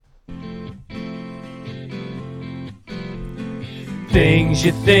Things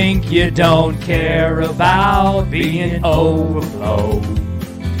you think you don't care about being overflow.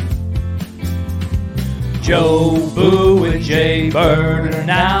 Joe Boo and Jay Bird are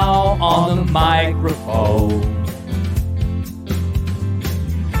now on the microphone.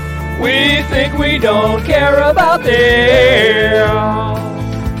 We think we don't care about this.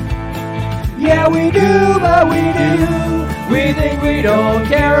 Yeah, we do, but we do. We think we don't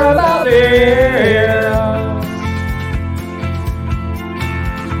care about this.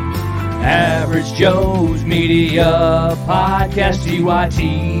 Average Joe's Media Podcast,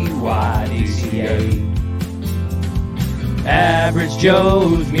 TYTYDCA. Average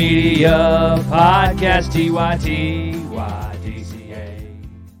Joe's Media Podcast, TYTYDCA.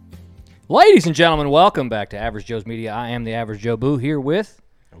 Ladies and gentlemen, welcome back to Average Joe's Media. I am the Average Joe Boo here with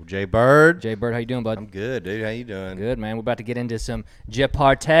Jay Bird. Jay Bird. How you doing, bud? I'm good, dude. How you doing? Good, man. We're about to get into some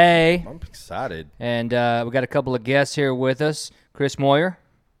Jeopardy. I'm excited. And we got a couple of guests here with us. Chris Moyer.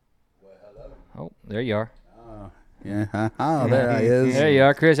 Oh, there you are. Yeah. Oh, there he is. There you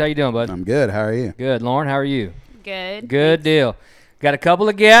are. Chris, how you doing, bud? I'm good. How are you? Good. Lauren, how are you? Good. Good deal. Got a couple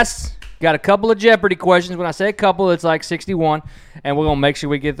of guests. Got a couple of Jeopardy questions. When I say a couple, it's like 61. And we're going to make sure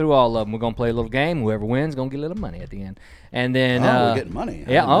we get through all of them. We're going to play a little game. Whoever wins is going to get a little money at the end. And then we're getting money.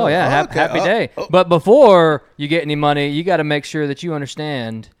 Yeah. Oh, yeah. Okay. Happy day. But before you get any money, you got to make sure that you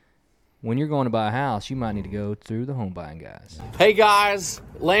understand when you're going to buy a house, you might need to go through the Home Buying Guys. Hey guys,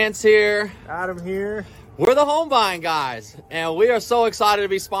 Lance here. Adam here. We're the Home Buying Guys, and we are so excited to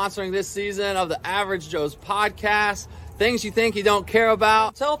be sponsoring this season of the Average Joe's podcast. Things you think you don't care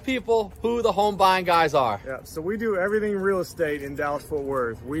about. Tell people who the Home Buying Guys are. Yeah, so we do everything real estate in Dallas-Fort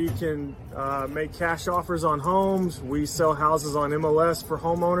Worth. We can make cash offers on homes. We sell houses on MLS for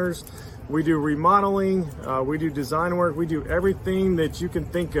homeowners. We do remodeling. We do design work. We do everything that you can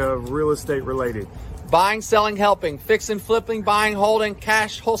think of real estate related. Buying, selling, helping, fixing, flipping, buying, holding,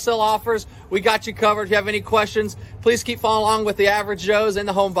 cash, wholesale offers. We got you covered. If you have any questions, please keep following along with the Average Joes and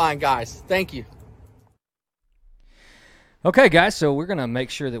the Home Buying Guys. Thank you. Okay, guys, so we're going to make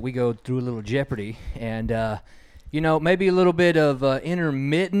sure that we go through a little Jeopardy and, maybe a little bit of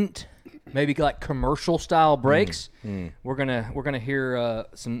intermittent, maybe like commercial style breaks. We're gonna hear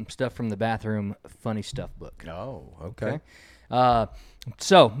some stuff from the Bathroom Funny Stuff book. Oh, okay.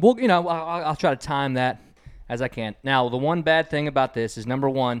 So we'll, I'll try to time that as I can. Now, the one bad thing about this is number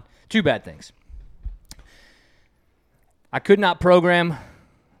one, two bad things. I could not program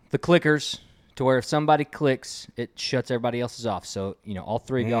the clickers to where if somebody clicks, it shuts everybody else's off. So, all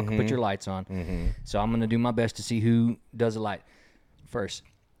three of y'all can put your lights on. So I'm going to do my best to see who does a light first.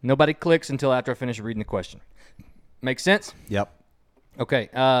 Nobody clicks until after I finish reading the question. Make sense? Yep. Okay.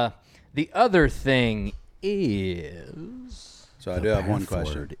 The other thing is... So I do have one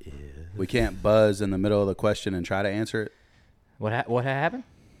question. We can't buzz in the middle of the question and try to answer it? What happened?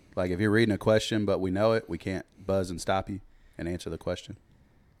 Like if you're reading a question but we know it, we can't buzz and stop you and answer the question?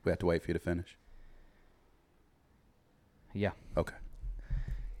 We have to wait for you to finish? Yeah. Okay.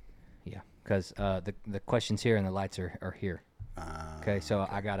 Yeah, because the question's here and the lights are here. Okay, so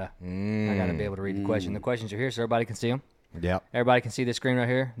I gotta be able to read the question. The questions are here, so everybody can see them. Yep. Everybody can see this screen right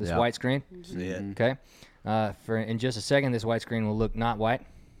here, this white screen. See it. Okay. In just a second, this white screen will look not white,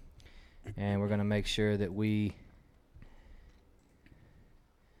 and we're gonna make sure that we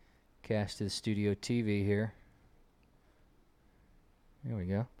cast to the studio TV here. There we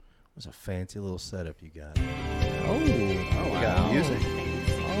go. It's a fancy little setup you got. Oh, We got music.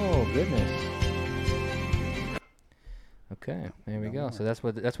 Oh goodness. Okay, there we go. So that's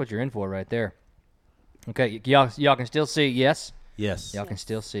what you're in for right there. Okay, y'all can still see, yes? Yes. Y'all can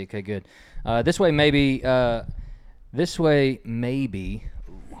still see. Okay, good. This way maybe. Ooh,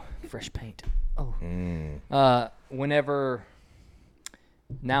 fresh paint. Oh. Whenever.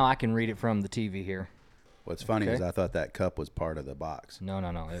 Now I can read it from the TV here. What's funny is I thought that cup was part of the box. No.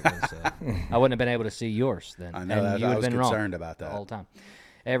 It was, I wouldn't have been able to see yours then. I know and that. you I would was have been concerned wrong about that. the whole time.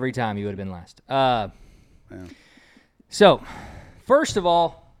 Every time you would have been last. Yeah. So, first of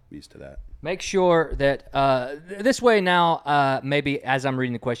all, Used to that. make sure that this way now, maybe as I'm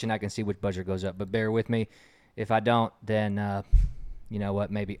reading the question, I can see which buzzer goes up. But bear with me. If I don't, then you know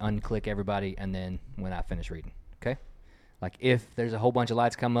what? Maybe unclick everybody, and then when I finish reading, okay? Like if there's a whole bunch of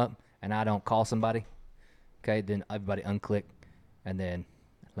lights come up and I don't call somebody, okay, then everybody unclick, and then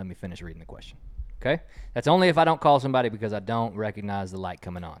let me finish reading the question. Okay? That's only if I don't call somebody because I don't recognize the light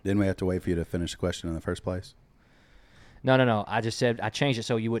coming on. Didn't we have to wait for you to finish the question in the first place? No. I just said I changed it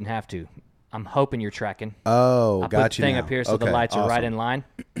so you wouldn't have to. I'm hoping you're tracking. Oh, I got put the you thing now. up here so the Okay, lights are right awesome. in line.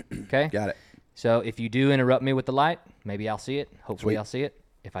 Okay? Got it. So if you do interrupt me with the light, maybe I'll see it. Hopefully Sweet. I'll see it.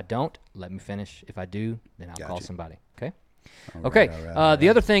 If I don't, let me finish. If I do, then I'll Got call you. somebody. Okay? Okay. All The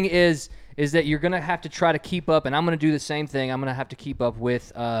other thing is that you're going to have to try to keep up, and I'm going to do the same thing. I'm going to have to keep up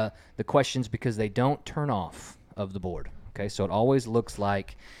with the questions because they don't turn off of the board. Okay, so it always looks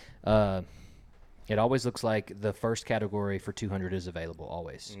like the first category for 200 is available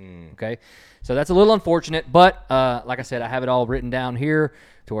always. Okay, so that's a little unfortunate, but like I said, I have it all written down here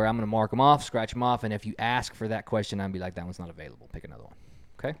to where I'm going to mark them off, scratch them off, and if you ask for that question, I'll be like, that one's not available. Pick another one.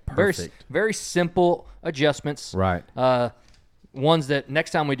 Okay, Perfect. Very simple adjustments. Right. Ones that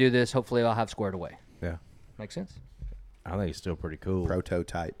next time we do this, hopefully I'll have squared away. Yeah. Make sense? I think it's still pretty cool.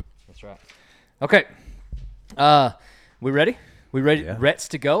 Prototype. That's right. Okay. We ready? We ready? Yeah. Rets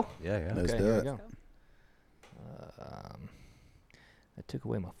to go? Yeah. Let's Okay, do here we it. go. That took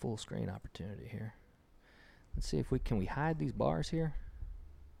away my full screen opportunity here. Let's see if can we hide these bars here?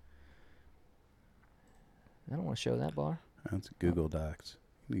 I don't want to show that bar. That's Google Docs.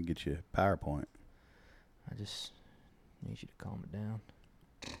 You can get you PowerPoint. I just need you to calm it down.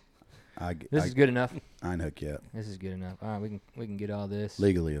 This is good enough. I ain't hook yet. This is good enough. All right, we can get all this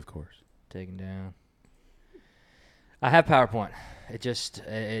Legally, of course. taken down. I have PowerPoint.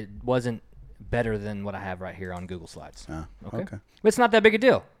 It wasn't better than what I have right here on Google Slides. Oh, Okay. okay. But it's not that big a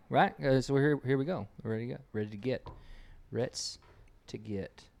deal, right? So here we go. We're ready to go. Ready to get. Rets to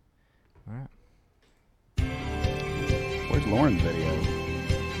get. All right. Where's Lauren's video?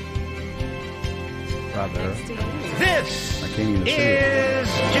 Right there. Next to you. This I can't even see it. is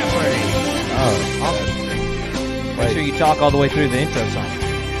Jeopardy! Oh, Awesome. Make sure you talk all the way through the intro song.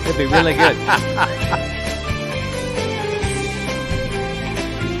 It'll be really good.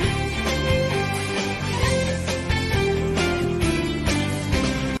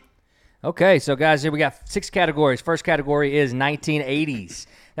 Okay, so guys, here we got 6 categories. First category is 1980s.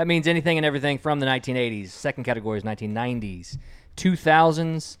 That means anything and everything from the 1980s. Second category is 1990s,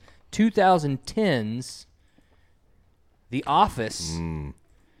 2000s, 2010s, The Office,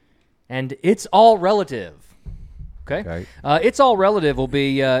 and It's All Relative. Okay? It's All Relative will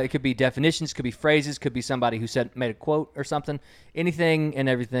be, it could be definitions, could be phrases, could be somebody who made a quote or something. Anything and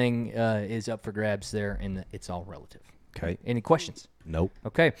everything is up for grabs there in the It's All Relative. Okay. Any questions? Nope.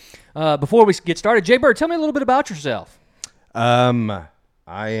 Okay. Before we get started, Jay Bird, tell me a little bit about yourself.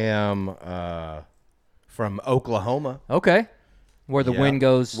 I am from Oklahoma. Okay. Where the Yeah. wind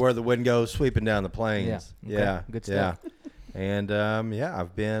goes. Where the wind goes sweeping down the plains. Yeah. Okay. Good stuff. And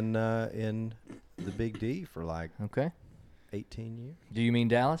I've been in the Big D for like Okay. 18 years. Do you mean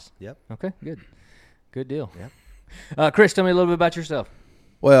Dallas? Yep. Okay. Good. Good deal. Yep. Chris, tell me a little bit about yourself.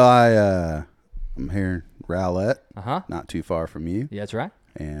 well, I'm here in Rowlett, Uh-huh. not too far from you, Yeah, that's right.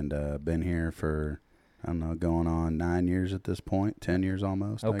 and been here for, I don't know, going on 9 years at this point, 10 years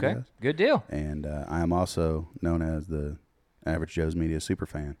almost, I Okay. guess. Good deal. And I am also known as the Average Joe's Media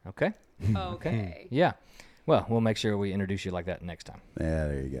Superfan. Okay. Okay. Yeah. Well, we'll make sure we introduce you like that next time. Yeah,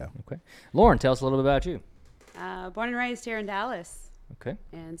 there you go. Okay. Lauren, tell us a little bit about you. Born and raised here in Dallas Okay.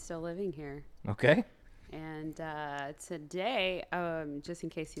 and still living here. Okay. And today, just in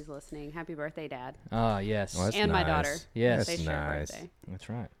case he's listening, happy birthday, Dad. Yes. Well, that's And my nice. daughter. Yes. They That's share a nice. birthday. That's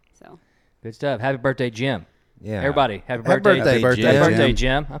right. So Good stuff. Happy birthday, Jim. Yeah. Everybody, happy Happy birthday. birthday, birthday, Happy Jim. birthday,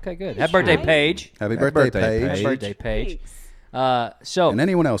 Jim. Okay, good. Happy birthday, Right. Paige. Happy Happy birthday, birthday, Paige. Happy birthday, Paige. thanks. So, And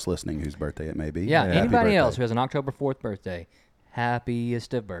anyone else listening whose birthday it may be. yeah, happy anybody birthday. else who has an October 4th birthday,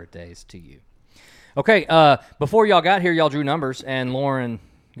 happiest of birthdays to you. Okay, before y'all got here, y'all drew numbers, and Lauren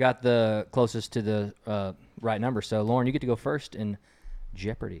got the closest to the right number. So, Lauren, you get to go first in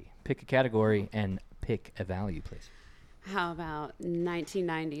Jeopardy. Pick a category and pick a value, please. How about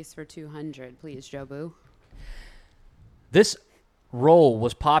 1990s for 200, please, Jobu? This role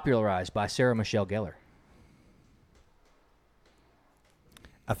was popularized by Sarah Michelle Gellar.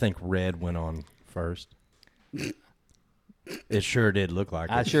 I think red went on first. It sure did look like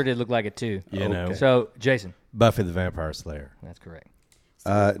I it. sure did look like it, too. You know. So, Jason, Buffy the Vampire Slayer. that's correct.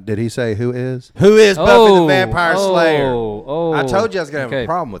 Did he say who is? Who is Buffy the Vampire Slayer? Oh, I told you I was going to have okay. a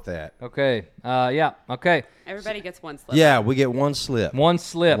problem with that. Okay. Yeah. Okay. Everybody gets one slip. Yeah, we get one slip. One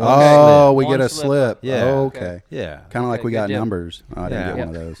slip. Oh, Okay. we One get a slip. Yeah. Okay. Yeah. Kind of like Okay, we good got deal. numbers. Oh, I didn't Yeah. get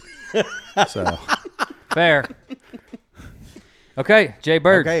one of those. So, Fair. Okay, Jay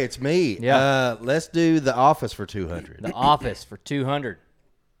Bird. Okay, it's me. Yeah. Let's do The Office for 200. The Office for 200.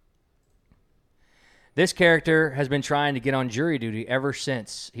 This character has been trying to get on jury duty ever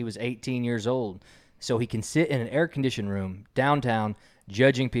since he was 18 years old, so he can sit in an air-conditioned room downtown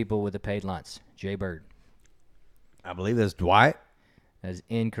judging people with a paid lunch. Jay Bird. I believe that's Dwight. That is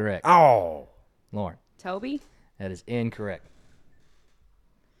incorrect. Oh. Lauren. Toby? That is incorrect.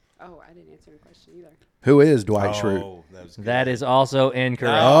 Oh, I didn't answer your question either. Who is Dwight Schrute? Oh, that was good. That is also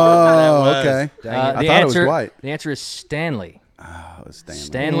incorrect. Oh, was. okay. Dang I it. the thought it was answer, Dwight. The answer is Stanley. Oh, it was Stanley.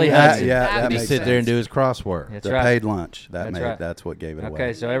 Stanley Yeah, Hudson. yeah, That that He makes sit there and sense. do his crossword. That's The right. paid lunch. That's That's right. what gave it away.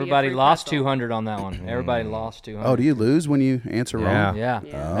 Okay, so Maybe a everybody free lost pretzel. 200 on that one. Everybody lost 200. Oh, do you lose when you answer wrong? Yeah.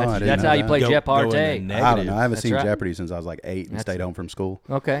 Yeah. Oh, I That's, didn't that's know how you that. play Go in Jeopardy. the I don't know. I haven't That's seen right. Jeopardy since I was like 8 and stayed home from school.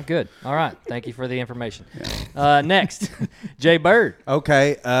 Okay, good. All right. Thank you for the information. Next, Jay Bird.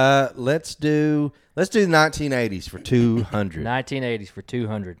 Okay, let's do the 1980s for 200. 1980s for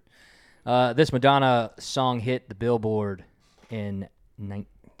 200. This Madonna song hit the Billboard in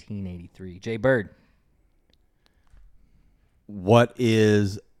 1983. Jay Bird. What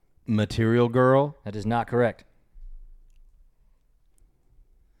is Material Girl? That is not correct.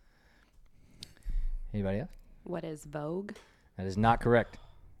 Anybody else? What is Vogue? That is not correct.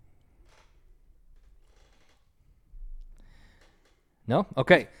 No?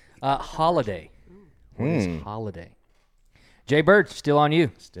 Okay. Holiday. What is Holiday? Jay Bird, still on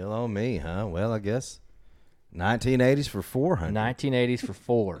you. Still on me, huh? Well, I guess 1980s for 400. 1980s for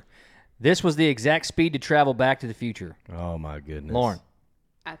 4. This was the exact speed to travel Back to the Future. Oh my goodness. Lauren.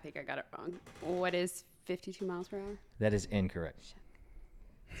 I think I got it wrong. What is 52 miles per hour? That is incorrect.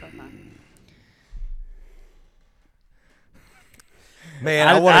 So far. Man,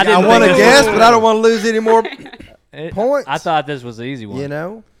 I I want didn't to think- guess, but I don't want to lose any more points. I thought this was the easy one. you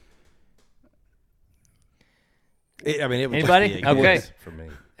know. It was Anybody? just be a Okay. guess for me.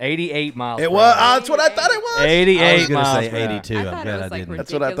 88 miles. It per was. hour. That's what I thought it was. 88 I was going miles to say per hour. 82. I I'm thought it glad was I like didn't.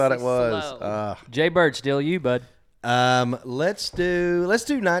 That's what I thought it was. ridiculously slow. Jay Bird, still you, bud. Let's do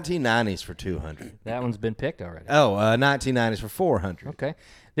 1990s for 200. That one's been picked already. Oh, 1990s for 400. Okay.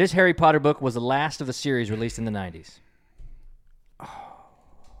 This Harry Potter book was the last of the series released in the 90s.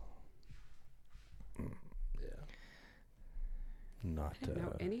 Not I didn't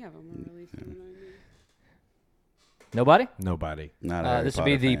know any of them were released in the 90s. Nobody? nobody. Not a Harry This would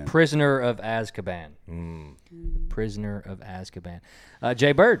be Potter the fan. Prisoner of Azkaban. Prisoner of Azkaban.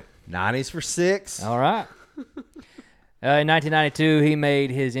 Jay Bird. 90s for 6. All right. In 1992, he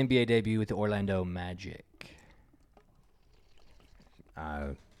made his NBA debut with the Orlando Magic.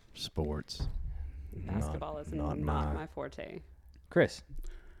 Sports. Basketball is not not my forte. Chris.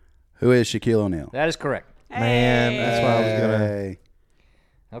 Who is Shaquille O'Neal? That is correct. Man, that's why I was going to. Hey.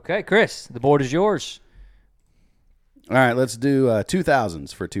 Okay, Chris, the board is yours. All right, let's do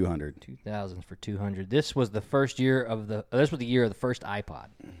 2000s for 200. 2000s for 200. This was the first year of the. This was the year of the first iPod.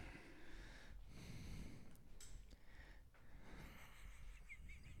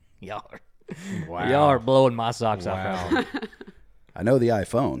 Y'all are blowing my socks off. Right now. I know the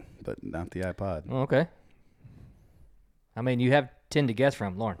iPhone, but not the iPod. Oh, okay. I mean, you have 10 to guess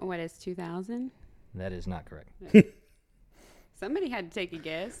from, Lauren. What is 2000? That is not correct. Somebody had to take a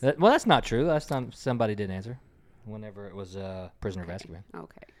guess. Well, that's not true. Last time somebody did answer. Whenever it was Prisoner of Azkaban.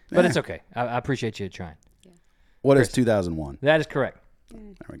 Okay. But it's okay. I appreciate you trying. What is 2001? That is correct. There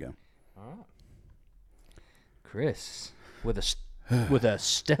we go. Chris, with a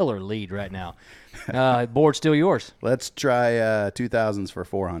stellar lead right now. Board still yours. Let's try 2000s for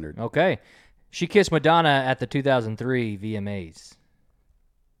 400. Okay. She kissed Madonna at the 2003 VMAs.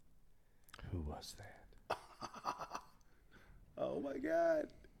 Who was that? Oh my God!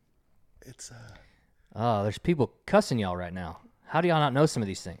 It's Oh, there's people cussing y'all right now. How do y'all not know some of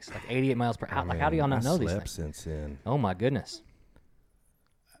these things? Like 88 miles per hour. Like, how do y'all not know these slept things? since then. Oh my goodness.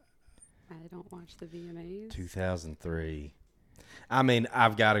 I don't watch the VMAs. 2003. I mean,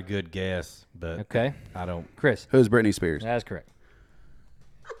 I've got a good guess, but Okay. I don't. Chris. who's Britney Spears? That is correct.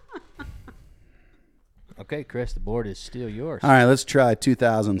 Okay, Chris, the board is still yours. All right, let's try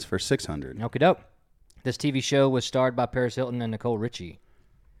 2000s for 600. Okie doke. This TV show was starred by Paris Hilton and Nicole Richie.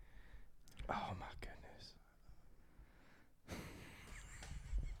 Oh my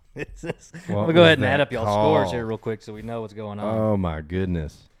goodness. I'm going to go ahead and add up y'all's scores here real quick so we know what's going on. Oh my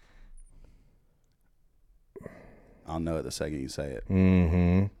goodness. I'll know it the second you say it.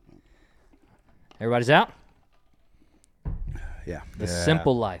 Mm-hmm. Everybody's out? Yeah. The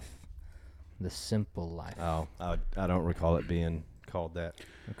Simple Life. The Simple Life. Oh, I don't recall it being called that.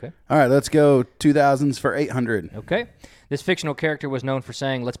 Okay. All right, let's go 2000s for 800. Okay. This fictional character was known for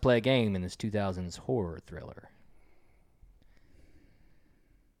saying, "Let's play a game" in this 2000s horror thriller.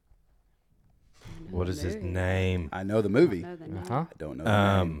 What is his name? I know the movie. Know the name. Huh? I don't know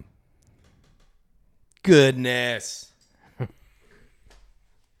the name. Goodness.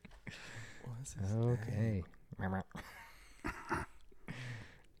 Okay.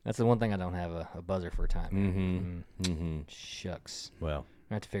 That's the one thing I don't have a buzzer for time. Mm-hmm. Shucks. Well,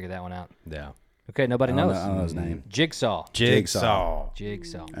 I have to figure that one out. yeah. Okay, nobody knows. I don't know his name. Jigsaw. Jigsaw.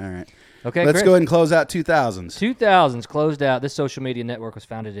 Jigsaw. All right. Okay, Let's Chris. go ahead and close out 2000s. 2000s closed out. This social media network was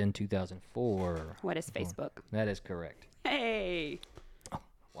founded in 2004. What is Facebook? That is correct. Hey.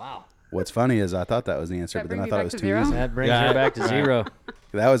 Wow. What's funny is I thought that was the answer, That but then I bring you thought back it was to too zero? easy. That brings Yeah. her back to zero.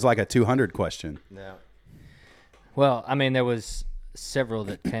 That was like a 200 question. No. Well, I mean, there was several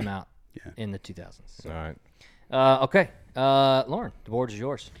that came out Yeah. in the 2000s. All right. Okay. Lauren, the board is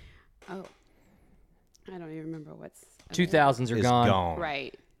yours. Oh. I don't even remember what's. 2000s are It's gone. gone.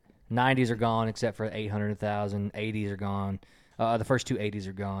 Right. 90s are gone except for 800,000. 80s are gone. The first two 80s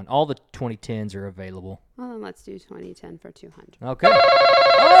are gone. All the 2010s are available. Well, then let's do 2010 for 200. Okay.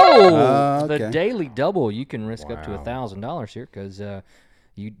 Oh, okay. the daily double. You can risk up to Wow. $1,000 here because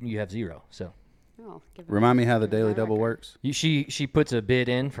you have zero. So Oh, give it Remind me how the give it daily my double record. works. she puts a bid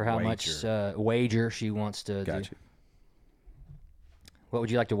in for how much wager she wants to do. Gotcha. What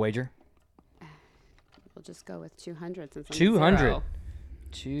would you like to wager? We'll just go with 200 since I'm 200. zero.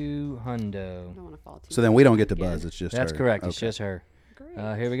 200. I don't want to fall too. So then we don't get to again. buzz. It's just That's her. correct. It's Okay. just her. Great.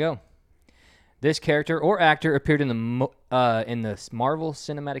 Here we go. This character or actor appeared in the Marvel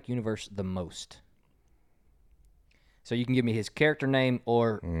Cinematic Universe the most. So you can give me his character name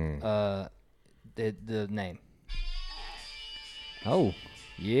or the name. Oh,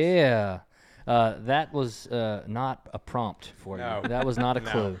 yeah. That was not a prompt for No. you. That was not a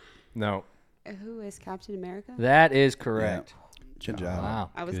No. clue. No. Who is Captain America? That is correct. Good job. Wow.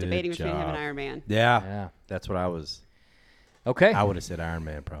 I was Good debating between him job. and Iron Man. Yeah. Yeah. That's what I was. Okay. I would have said Iron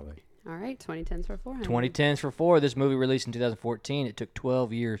Man probably. All right, 2010s for 400. 2010s for 4. This movie released in 2014. It took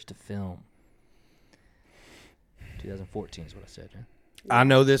 12 years to film. 2014 is what I said, huh? I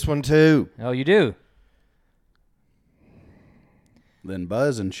know this one too. Oh, you do? Then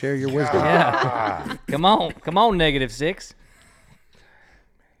buzz and share your wisdom. Yeah. Come on, -6.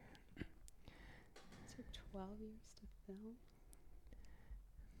 Took 12 years to film.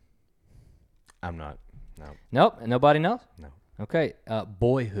 I'm not. No. Nope. Nobody knows. No. Okay.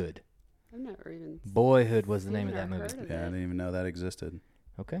 Boyhood. I've never even. Boyhood was the name of seen that or movie. heard of Yeah, I it. didn't even know that existed.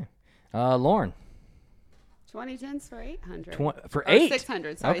 Okay. Lauren. 2010s for 800. For Or 8.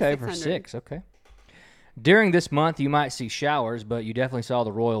 600. Sorry, Okay, 600. for 6. Okay. During this month, you might see showers, but you definitely saw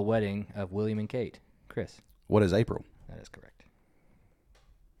the royal wedding of William and Kate. Chris. What is April? That is correct.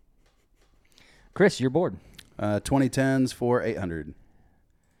 Chris, you're bored. 2010s for 800.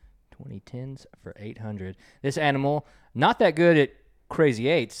 2010s for 800. This animal, not that good at Crazy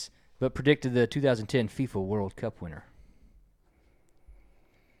Eights, but predicted the 2010 FIFA World Cup winner.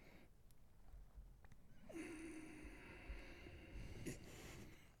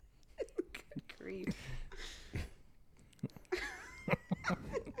 Grief.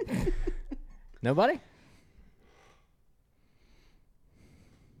 Nobody?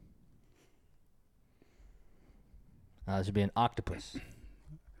 This would be an octopus.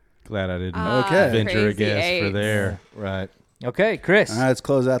 Glad I didn't Okay. venture a Crazy guess for Eights. there. Right. Okay, Chris. All right, let's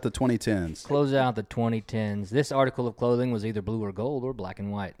close out the 2010s. Close out the 2010s. This article of clothing was either blue or gold or black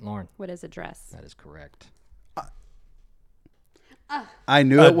and white. Lauren, What is a dress? that is correct. I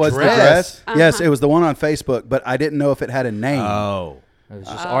knew A it was dress? the dress. Yes, it was the one on Facebook, but I didn't know if it had a name. Oh. It was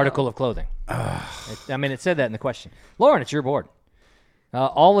just article of clothing. It said that in the question. Lauren, it's your board.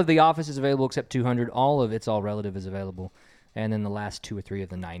 All of the Office is available except 200. All of It's All Relative is available. And then the last 2 or 3 of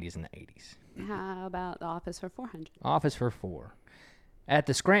the 90s and the 80s. How about The Office for 400? Office for 4. At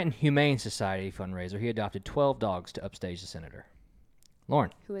the Scranton Humane Society fundraiser, he adopted 12 dogs to upstage the senator.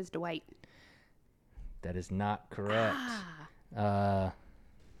 Lauren, Who is Dwight? that is not correct.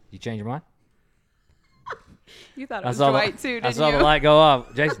 You change your mind? You thought it I was saw, Dwight too, I didn't saw you? the light go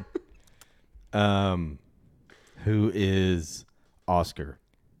off. Jason, Who is Oscar?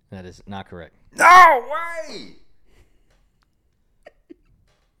 that is not correct. No way.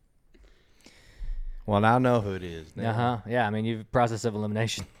 Well, now I know who it is. now. Uh-huh. Yeah, I mean, you've process of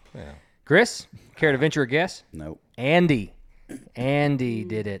elimination. Yeah. Chris, care to venture a guess? Nope. Andy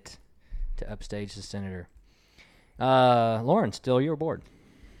did it to upstage the senator. Lauren, still your board.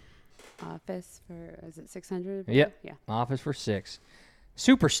 Office for, is it 600? Yep. Yeah. Office for 6.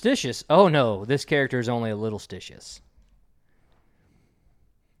 Superstitious. Oh, no. This character is only a little stitious.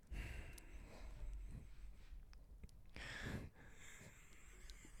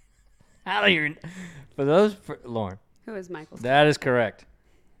 How do you... For Lauren, Who is Michael? that is correct.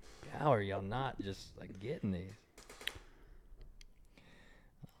 How are y'all not just, like, getting these?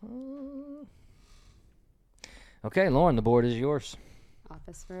 Okay, Lauren, the board is yours.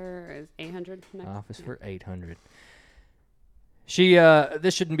 Office for is 800 next? Office Yeah. for 800. She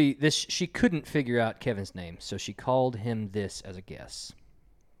couldn't figure out Kevin's name, so she called him this as a guess.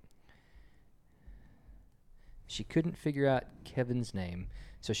 She couldn't figure out Kevin's name,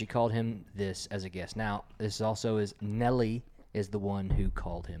 so she called him this as a guest. Now, this also is Nelly is the one who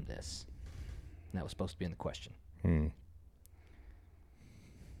called him this. And that was supposed to be in the question.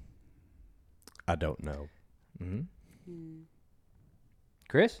 I don't know.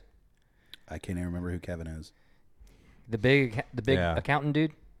 Chris? I can't even remember who Kevin is. The big Yeah. accountant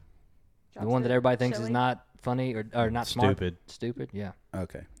dude? The one that everybody thinks is not funny or not smart? Stupid. Stupid, yeah.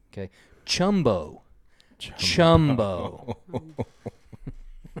 Okay. Okay. Chumbo. Chumbo.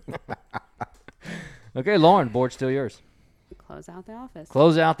 Okay, Lauren, board's still yours. Close out the office.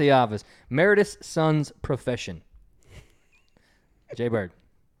 Close out the office. Meredith's son's profession. Jay Bird.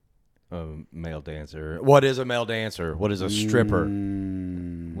 Male dancer. What is a male dancer? What is a stripper?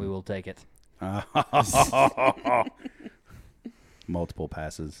 We will take it. Multiple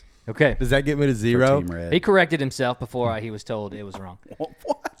passes. Okay. Does that get me to for zero? Team Red. He corrected himself before he was told it was wrong.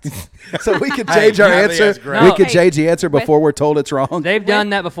 So we could change our I think that's answer. great. We could Hey, change the answer before we're told it's wrong. They've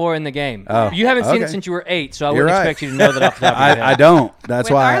done that before in the game. Oh, You haven't seen it okay. since you were 8, so I You're wouldn't right. expect you to know that off the top of your head. I don't. That's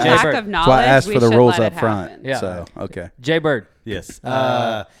With why. our Jay lack Bird. of That's why I knowledge, asked we for the should rules let up it front. happen. Yeah. So okay. Jay Bird. Yes.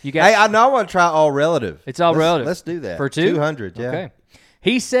 You got Hey, I know I want to try all relative. It's all Let's- relative. Let's do that. For 2? 200, yeah. Okay.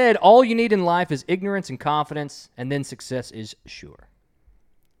 He said all you need in life is ignorance and confidence, and then success is sure.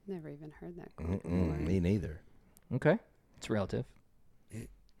 Never even heard that quote before. Me neither. Okay. It's relative.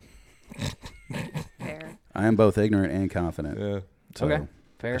 Fair. I am both ignorant and confident. Yeah. So Okay.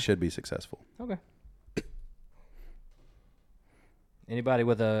 Fair. I should be successful. Okay. Anybody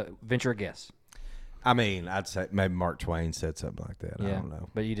with a venture a guess? I mean, I'd say maybe Mark Twain said something like that. I don't know.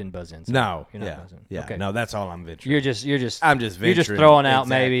 But you didn't buzz in. So No. You're not Yeah. buzzing. Yeah. Okay. No, that's all I'm venturing. You're just I'm just you're just venturing. throwing out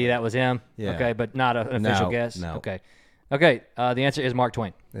Exactly. maybe that was him. Yeah. Okay, but not an official No, guess. no. Okay. Okay. The answer is Mark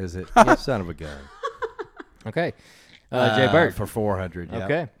Twain. Is it? Son of a gun. Okay. Jay Bird. For 400. Yeah.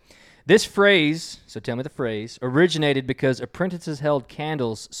 Okay. This phrase, so tell me the phrase, originated because apprentices held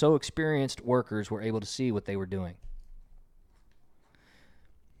candles so experienced workers were able to see what they were doing.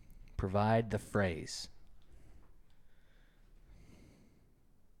 Provide the phrase.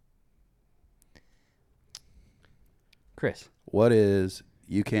 Chris, What is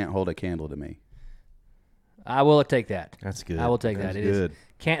you can't hold a candle to me? I will take that. That's good. I will take That's that. It is good.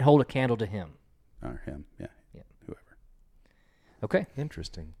 can't hold a candle to him. Or him? Yeah. Yeah. Whoever. Okay.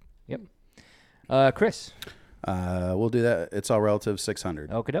 Interesting. Yep. Chris. We'll do that. It's all relative. 600.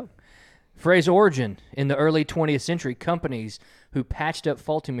 Okie doke. Phrase origin. In the early 20th century, companies who patched up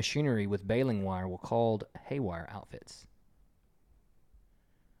faulty machinery with baling wire were called haywire outfits.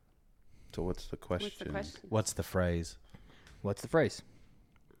 So what's the question? What's the question? What's the phrase? What's the phrase?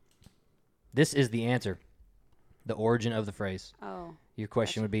 This is the answer. The origin of the phrase. Oh. Your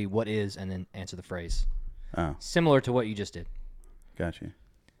question would be, what is, and then answer the phrase. Oh, Similar to what you just did. got you.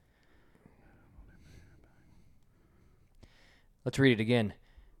 Let's read it again.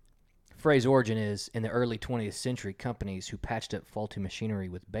 Phrase origin is, in the early 20th century, companies who patched up faulty machinery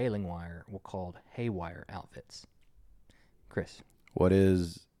with baling wire were called haywire outfits. Chris. What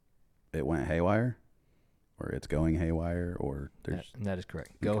is it went haywire? Or it's going haywire? Or there's. That is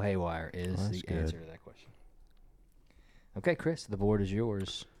correct. Go haywire is Well, the that's good. answer to that question. Okay, Chris, the board is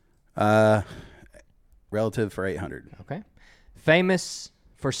yours. Relative for 800. Okay. Famous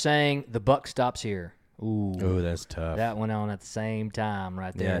for saying the buck stops here. Ooh. Oh, that's tough. That went on at the same time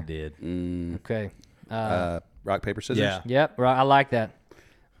right yeah, I there. did. Okay. Rock, paper, scissors? Yeah. Yep, right, I like that.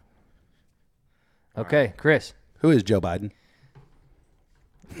 Okay, Chris. Who is Joe Biden?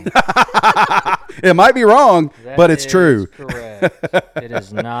 It might be wrong, That but it's is true. Correct. It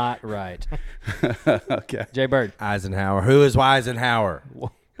is not right. Okay. Jay Bird. Eisenhower. Who is Eisenhower?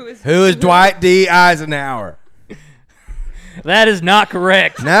 Who is Who is Dwight D. Eisenhower? That is not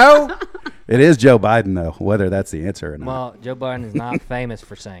correct. No? It is Joe Biden, though, whether that's the answer or not. Well, Joe Biden is not famous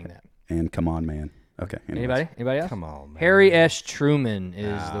for saying that. And come on, man. Okay. anyways. Anybody else? Come on, man. Harry S. Truman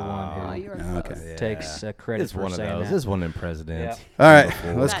is the one Oh, who you were close. Okay. takes credit It's for one of saying those. that. It's one of them presidents. All right.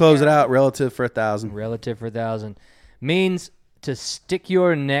 Let's Not close it Harry. out. Relative for 1,000. Relative for 1,000 means to stick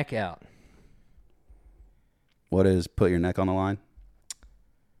your neck out. What is put your neck on the line?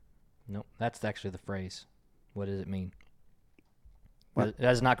 Nope, that's actually the phrase. What does it mean? What?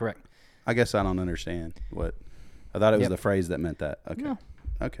 That is not correct. I guess I don't understand what. I thought it was Yep. the phrase that meant that. Okay. No.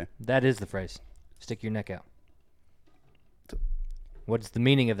 Okay. That is the phrase. Stick your neck out. What's the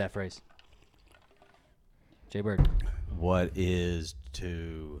meaning of that phrase? Jay Bird. What is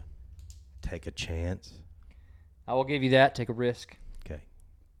to take a chance? I will give you that. Take a risk. Okay.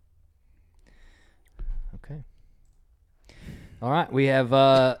 Okay. All right. We have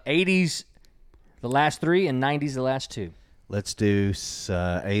 80s the last 3 and 90s the last 2. Let's do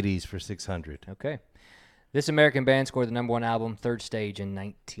 80s for 600. Okay. This American band scored the #1 album, Third Stage, in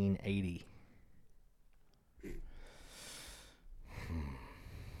 1980.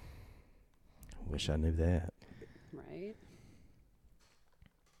 Wish I knew that. Right.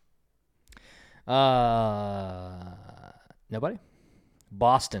 Nobody?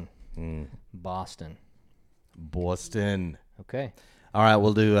 Boston. Mm. Boston. Boston. Okay. All right,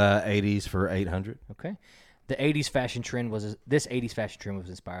 we'll do 80s for 800. Okay. The 80s fashion trend was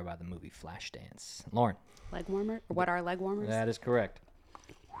inspired by the movie Flashdance. Lauren. Leg warmer? What are leg warmers? That is correct.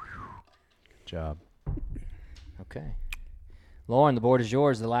 Good job. Okay. Lauren, the board is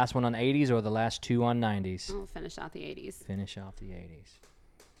yours. The last one on 80s or the last two on 90s? I'll finish out the 80s. Finish off the 80s.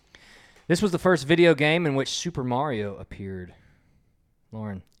 This was the first video game in which Super Mario appeared.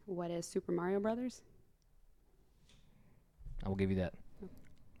 Lauren, What is Super Mario Brothers? I will give you that.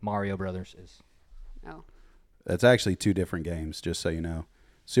 Mario Brothers is. Oh. That's actually two different games, just so you know.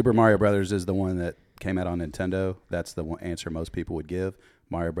 Super Mario Brothers is the one that came out on Nintendo. That's the one answer most people would give.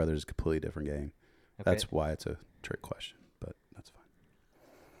 Mario Brothers is a completely different game. Okay. That's why it's a trick question, but that's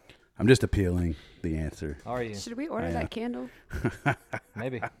fine. I'm just appealing the answer. Are you? Should we order Yeah. that candle?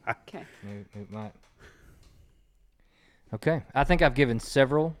 Maybe. Okay. Maybe it might. Okay. I think I've given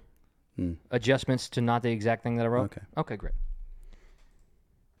several adjustments to not the exact thing that I wrote. Okay. Okay, great.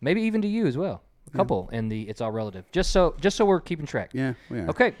 Maybe even to you as well. A couple in the It's All Relative. Just so we're keeping track. Yeah, we are.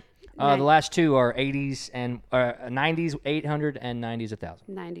 Okay. Right. The last two are 80s and 90s 800 and 90s 1000.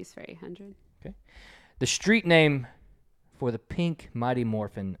 90s for 800. Okay. The street name for the pink Mighty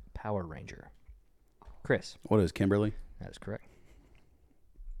Morphin Power Ranger. Chris. What is Kimberly? That is correct.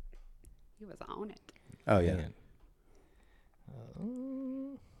 He was on it. Oh, yeah. Man.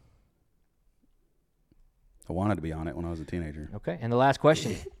 I wanted to be on it when I was a teenager. Okay. And the last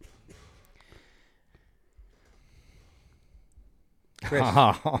question. Chris.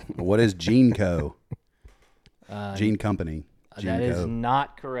 What is Gene Co? Uh, Gene Company. Gene that is Co.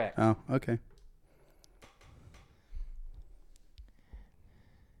 not correct. Oh, okay.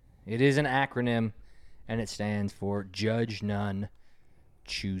 It is an acronym, and it stands for Judge None,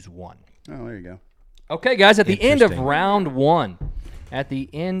 Choose One. Oh, there you go. Okay, guys, at the end of Interesting. round one. At the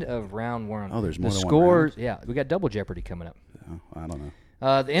end of round one. Oh, there's more the than one scores. Yeah, we got double Jeopardy coming up. Oh, I don't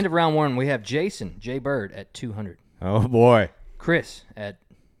know. The end of round one, we have Jason J. Bird at 200, Oh, boy. Chris at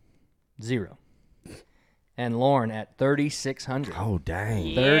 0, and Lauren at 3,600. Oh, dang.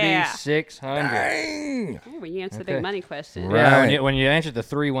 Yeah. 3,600. Dang. Hey, when you answer the Okay. big money question. Right. Yeah, when you answered the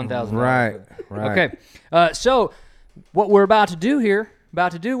 1,000. Right. Okay. So what we're about to do,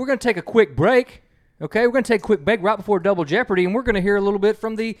 we're going to take a quick break. Okay, we're going to take a quick break right before Double Jeopardy, and we're going to hear a little bit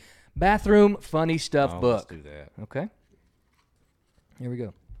from the Bathroom Funny Stuff book. Let's do that. Okay. Here we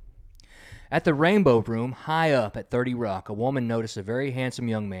go. At the Rainbow Room, high up at 30 Rock, a woman noticed a very handsome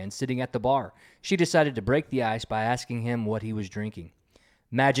young man sitting at the bar. She decided to break the ice by asking him what he was drinking.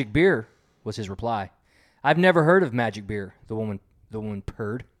 Magic beer, was his reply. I've never heard of magic beer, the woman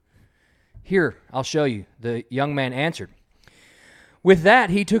purred. Here, I'll show you, the young man answered. With that,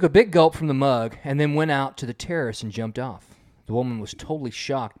 he took a big gulp from the mug and then went out to the terrace and jumped off. The woman was totally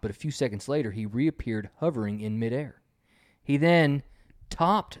shocked, but a few seconds later, he reappeared hovering in midair. He then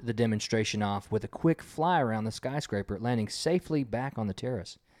topped the demonstration off with a quick fly around the skyscraper, landing safely back on the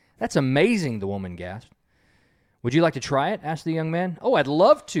terrace. That's amazing, the woman gasped. Would you like to try it? Asked the young man. Oh, I'd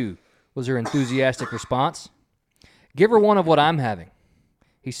love to, was her enthusiastic response. Give her one of what I'm having,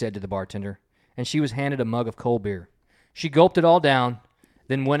 he said to the bartender, and she was handed a mug of cold beer. She gulped it all down,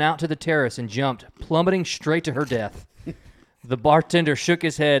 then went out to the terrace and jumped, plummeting straight to her death. The bartender shook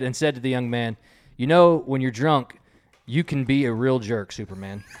his head and said to the young man, you know, when you're drunk, you can be a real jerk,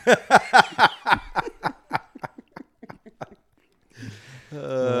 Superman.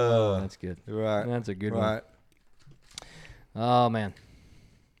 Oh, that's good. Right. That's a good one. Right. Oh, man.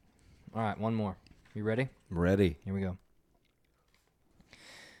 All right, one more. You ready? I'm ready. Here we go.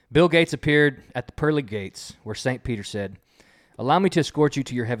 Bill Gates appeared at the pearly gates where St. Peter said, allow me to escort you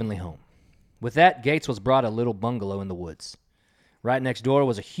to your heavenly home. With that, Gates was brought a little bungalow in the woods. Right next door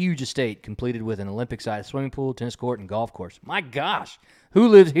was a huge estate completed with an Olympic-sized swimming pool, tennis court, and golf course. My gosh, who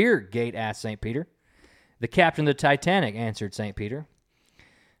lives here? Gate asked St. Peter. The captain of the Titanic, answered St. Peter.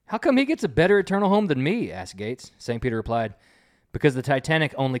 How come he gets a better eternal home than me? Asked Gates. St. Peter replied, because the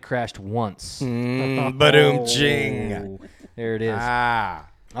Titanic only crashed once. Ba-doom-ching. There it is. Ah.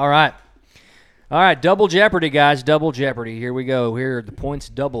 All right. All right, Double Jeopardy, guys. Double Jeopardy. Here we go. Here are the points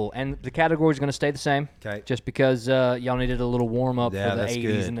double. And the category is going to stay the same. Okay. Just because y'all needed a little warm-up Yeah, for the that's 80s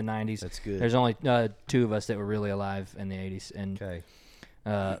good. and the 90s. That's good. There's only two of us that were really alive in the 80s. And Okay.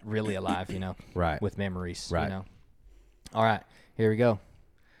 really alive, Right. with memories. Right. All right, here we go.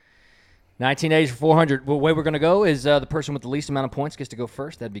 1980s for 400. The way we're going to go is the person with the least amount of points gets to go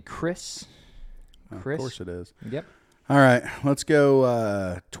first. That'd be Chris. Chris. Of course it is. Yep. All right, let's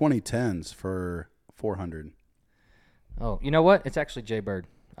go 2010s for 400. Oh, you know what? It's actually Jay Bird.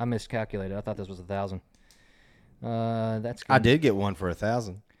 I miscalculated. I thought this was 1,000. That's good. I did get one for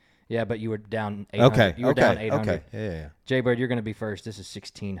 1,000. Yeah, but you were down 800. Okay. You were down 800. Okay. Yeah. Jay Bird, you're going to be first. This is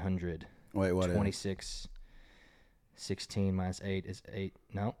 1,600. Wait, what? 26. 16 minus 8 is 8.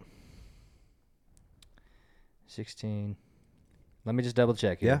 No. 16. Let me just double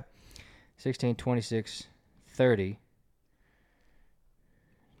check here. Yeah. 16, 26, 30.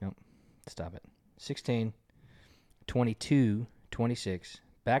 Nope. Stop it. 16, 22, 26.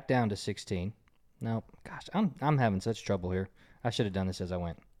 Back down to 16. Nope. Gosh, I'm having such trouble here. I should have done this as I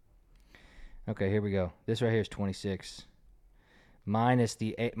went. Okay, here we go. This right here is 26. Minus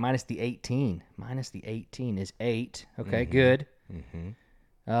the 18. Minus the 18 is 8. Okay, good. Mm-hmm.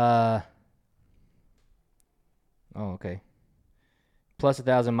 Oh, okay. Plus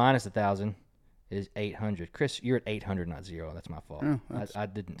 1,000 minus 1,000 is 800. Chris, you're at 800, not 0. That's my fault. Oh, that's I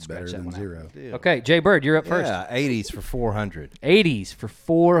didn't Better scratch that than one 0. out. Okay, Jay Bird, you're up first. Yeah, 80s for 400. 80s for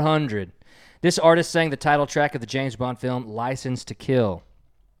 400. This artist sang the title track of the James Bond film License to Kill.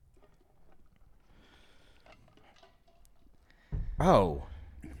 Oh.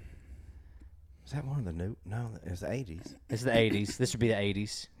 Is that one of the new? No, it's the 80s. This is the 80s. This would be the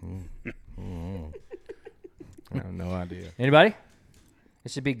 80s. I have no idea. Anybody?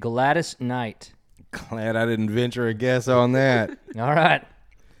 This would be Gladys Knight. Glad I didn't venture a guess on that. All right.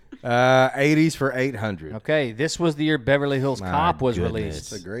 80s for 800. Okay, this was the year Beverly Hills My Cop was goodness.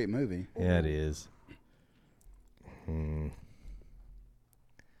 released. It's a great movie. Yeah, it is.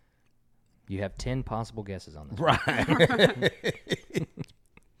 You have 10 possible guesses on this. Right.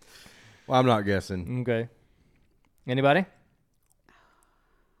 Well, I'm not guessing. Okay. Anybody? I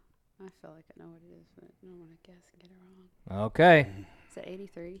feel like I know what it is, but I don't want to guess and get it wrong. Okay. Is it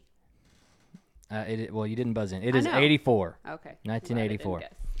 83? Well, you didn't buzz in. It I is know. 84. Okay. 1984. Glad I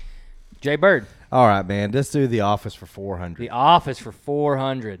didn't guess. Jay Bird. All right, man. Let's do The Office for 400. The Office for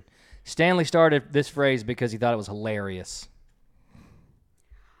 400. Stanley started this phrase because he thought it was hilarious.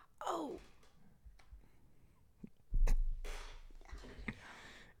 Oh,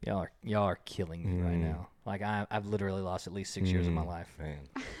 Y'all are killing me right now. Like I've literally lost at least 6 years of my life. Man.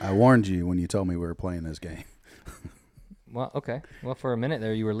 I warned you when you told me we were playing this game. Well, okay. Well, for a minute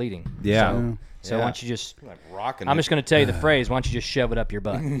there, you were leading. Yeah. So why don't you just? Like rocking I'm just going to tell you the phrase. Why don't you just shove it up your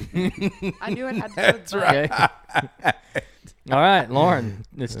butt? I knew it had to do with butt. Okay. All right, Lauren.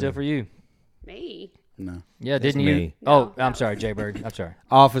 It's still for you. Me. No. Yeah, didn't you? me. Oh, No. I'm sorry, Jay Bird. I'm sorry.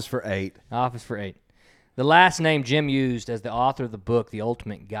 Office for 8. Office for 8. The last name Jim used as the author of the book, The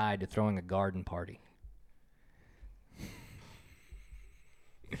Ultimate Guide to Throwing a Garden Party.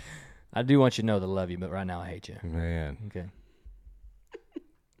 I do want you to know that I love you, but right now I hate you. Man. Okay.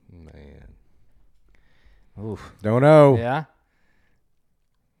 Man. Oof. Don't know. Yeah.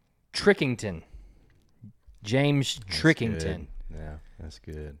 Trickington. James Trickington. Good. Yeah, that's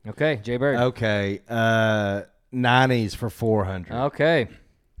good. Okay, Jay Bird. Okay. 90s for 400. Okay.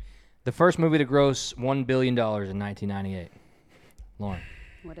 The first movie to gross $1 billion in 1998. Lauren.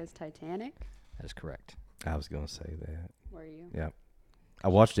 What is Titanic? That is correct. I was going to say that. Were you? Yep. I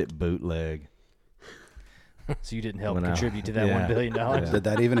watched it bootleg. So you didn't help When I- contribute to that yeah. $1 billion? Yeah. Did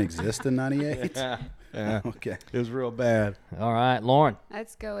that even exist in 98? Yeah. Okay. It was real bad. All right, Lauren.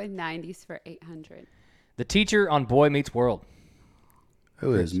 Let's go with 90s for 800. The teacher on Boy Meets World.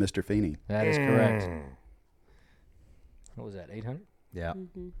 Who is Mr. Feeney? That is correct. What was that, 800? Yeah.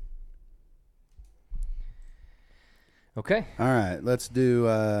 Okay. All right, let's do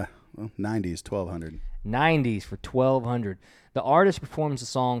 90s, 1200. 90s for 1200. The artist performs the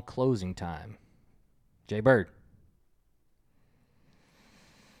song Closing Time. Jay Bird.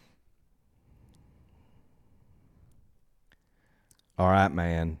 All right,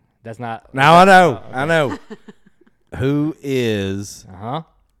 man. That's not. Now I know. I know. Who is Uh-huh.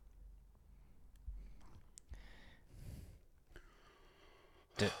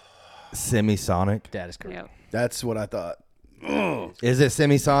 Semisonic? That is correct. Yep. That's what I thought. Is it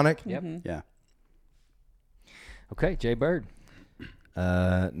Semisonic? Yep. Yeah. Okay, Jay Bird.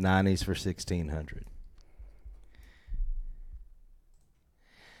 90s for 1600.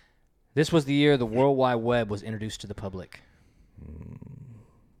 This was the year the World Wide Web was introduced to the public.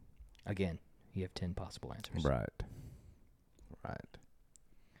 Again, you have 10 possible answers. Right. Right.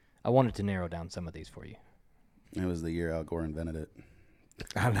 I wanted to narrow down some of these for you. It was the year Al Gore invented it.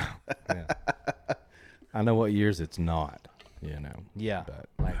 I know. Yeah. I know what years it's not, you know. Yeah, But,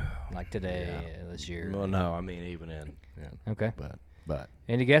 like today, this year. well, no, I mean even in. Yeah. Okay. But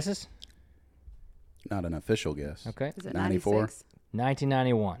Any guesses? Not an official guess. Okay. Is it 94? 96?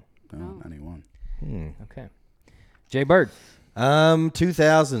 1991. No, 91. Okay. Jay Bird.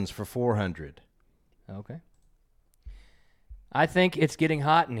 2000s for 400. Okay. I think it's getting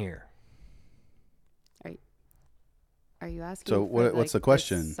hot in here. Are you asking? So for, what's like, the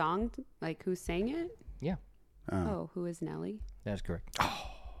question? Song, like who sang it? Yeah, Oh, who is Nelly? that's correct.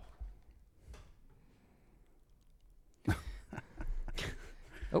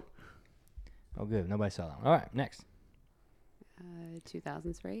 Oh, good. Nobody saw that one. All right, next.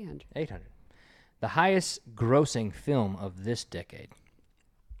 2000s for 800. 800. The highest grossing film of this decade.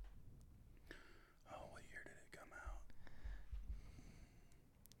 Oh, what year did it come out?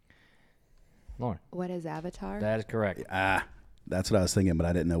 Lauren. What is Avatar? That is correct. That's what I was thinking, but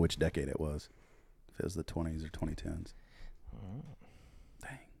I didn't know which decade it was. If it was the 20s or 2010s.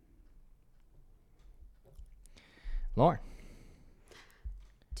 Dang. Lauren.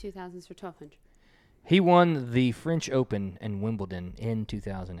 2000s for 1200. He won the French Open and Wimbledon in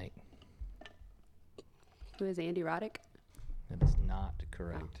 2008. Who is Andy Roddick? That is not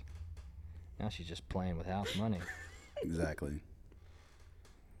correct. Now she's just playing with house money. Exactly.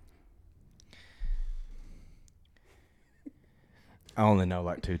 I only know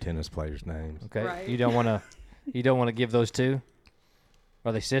like 2 tennis players' names. Okay. Right. You don't want to give those two?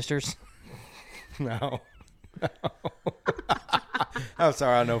 Are they sisters? No. I'm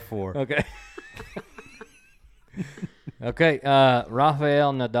sorry, I know 4. Okay. Okay,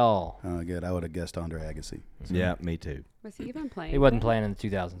 Rafael Nadal. Oh, good. I would have guessed Andre Agassi. Yeah, me too. Was he even playing? He wasn't then? playing in the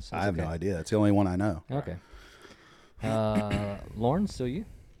 2000s. I have no idea. It's the only one I know. Okay. Lauren, still you?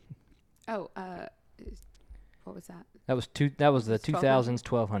 Oh, what was that? That was the 1200?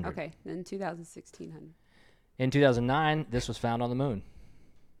 2000s 1200. Okay, then 2000 1600. In 2009, this was found on the moon.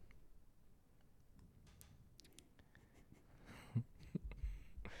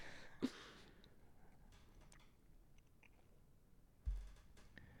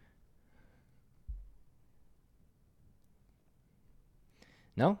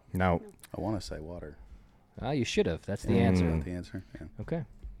 No? No. I want to say water. You should have. That's the Is answer. that the answer? Yeah. Okay.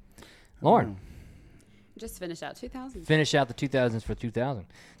 Lauren, Just finish out 2000. finish out the 2000s for 2000.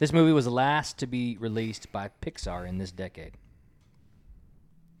 This movie was the last to be released by Pixar in this decade.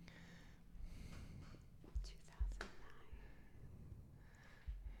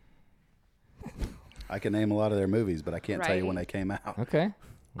 I can name a lot of their movies, but I can't tell you when Right. they came out. Okay.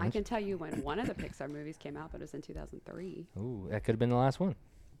 I can tell you when one of the Pixar movies came out, but it was in 2003. Ooh, that could have been the last one.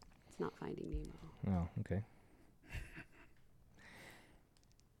 It's not Finding Nemo. Oh, okay.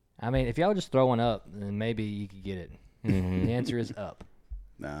 I mean, if y'all would just throw one up, then maybe you could get it. The answer is up.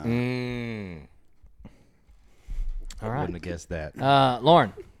 Nah. I All right. wouldn't have guessed that.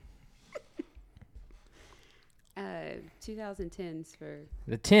 Lauren, 2010s for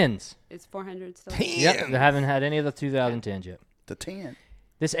the 10s. it's 400 still. Yep, they haven't had any of the 2010s yet. The 10.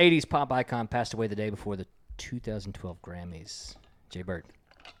 This 80s pop icon passed away the day before the 2012 Grammys. Jay Bird.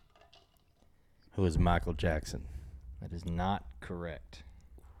 Who is Michael Jackson? That is not correct.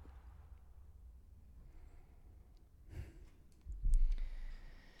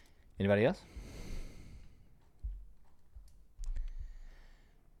 Anybody else?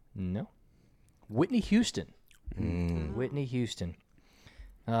 No. Whitney Houston. Whitney Houston.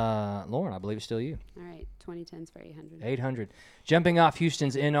 Lauren, I believe it's still you. All right, 2010s for 800. 800. Jumping off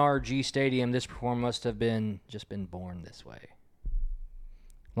Houston's NRG Stadium, this performer must have been born this way.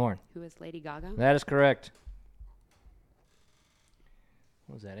 Lauren. Who is Lady Gaga? That is correct.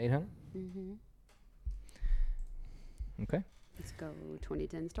 What was that, 800? Mm-hmm. Okay. Let's go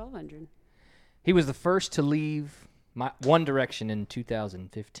 2010s 1200. He was the first to leave One Direction in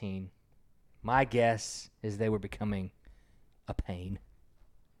 2015. My guess is they were becoming a pain.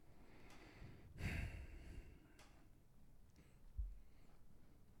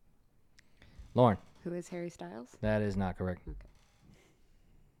 Lauren. Who is Harry Styles? That is not correct. Okay.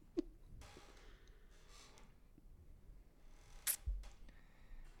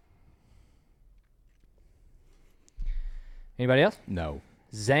 Anybody else? No.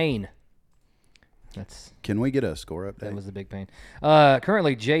 Zayn. Can we get a score update? That was the big pain.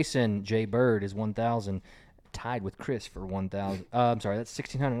 Currently, Jason J. Bird is 1,000, tied with Chris for 1,000. I'm sorry, that's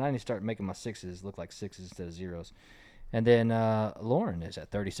 1,600. I need to start making my sixes look like sixes instead of zeros. And then Lauren is at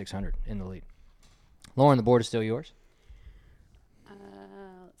 3,600 in the lead. Lauren, the board is still yours.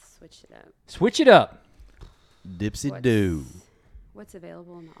 Let's switch it up. Switch it up. Dipsy Doo. What's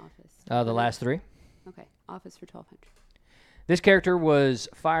available in the office? The last three. Okay, office for 1200. This character was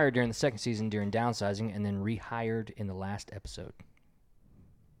fired during the second season during downsizing and then rehired in the last episode.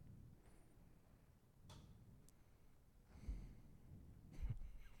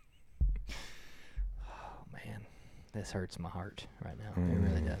 this hurts my heart right now. It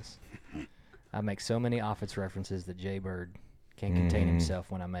really does. I make so many offense references that Jay Bird can't contain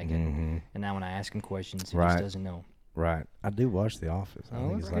himself when I make it. And now when I ask him questions, he Right. just doesn't know. Right. I do watch The Office. I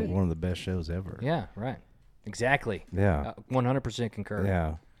think that's it's like good. one of the best shows ever. Yeah, right. Exactly. Yeah. 100% concur.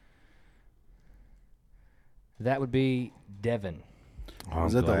 Yeah. That would be Devin. Oh,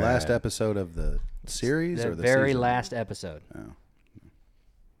 Was I'm it the last glad. episode of the series The or the very season? last episode. Oh.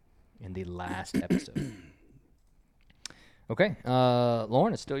 In the last episode. Okay.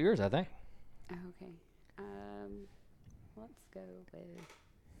 Lauren, it's still yours, I think. Okay. Let's go with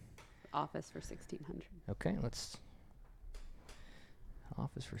Office for 1600. Okay, let's.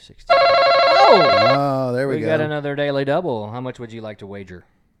 Office for 16. Oh, there we We go. got another daily double. How much would you like to wager?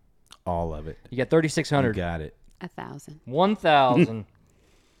 All of it. You got 3,600. You got it. 1,000. 1,000.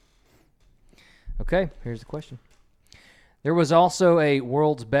 Okay, here's the question. There was also a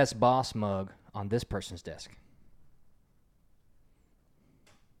World's Best Boss mug on this person's desk.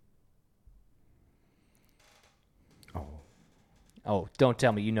 Oh, don't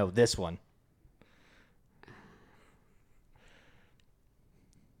tell me you know this one.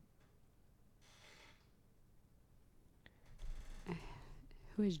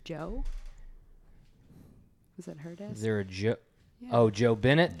 Who is Joe? Was it her desk? Is there a Joe? Yeah. Oh, Joe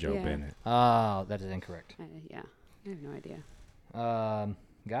Bennett? Joe Yeah. Bennett. Oh, that is incorrect. Yeah, I have no idea.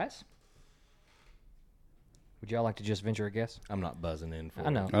 Guys? Would y'all like to just venture a guess? I'm not buzzing in for I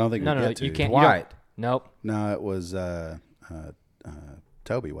know. it. I don't think no, we no, get to. you can't. Dwight. You don't- Nope. No, it was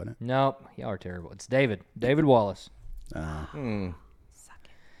Toby, wasn't it? Nope. Y'all are terrible. It's David. David Wallace. Suck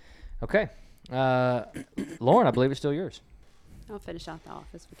it. Okay. Lauren, I believe it's still yours. I'll finish out the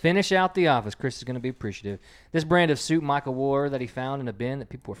Office. Finish out the Office. Chris is going to be appreciative. This brand of suit Michael wore that he found in a bin that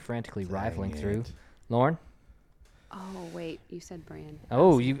people were frantically rifling through. Lauren? Oh, wait. You said brand.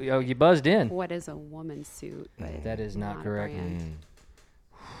 Oh, you buzzed in. What is a woman's suit? But That is not a correct. brand.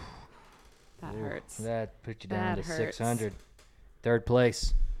 That hurts. That put you down That to hurts. 600. Third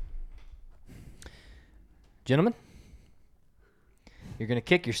place. Gentlemen, you're going to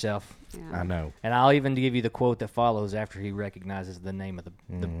kick yourself. Yeah. I know. And I'll even give you the quote that follows after he recognizes the name of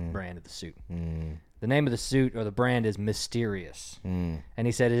the brand of the suit. The name of the suit or the brand is Mysterious. And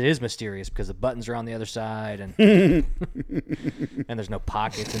he said it is mysterious because the buttons are on the other side and and there's no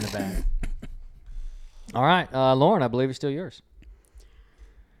pockets in the back. All right, Lauren, I believe it's still yours.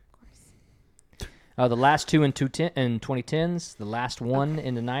 The last two in 2010s, the last one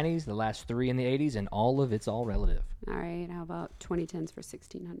in the 90s, the last three in the 80s, and all of it's all relative. All right. How about 2010s for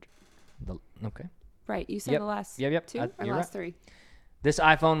 1600? Okay. Right. You said Yep. the last Yep. two or You're last right. three? This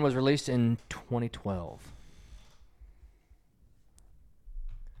iPhone was released in 2012.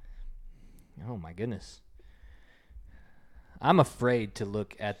 Oh my goodness. I'm afraid to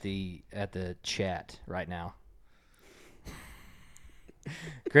look at the chat right now.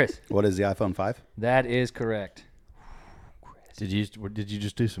 Chris, What is the iPhone 5? that is correct. Did you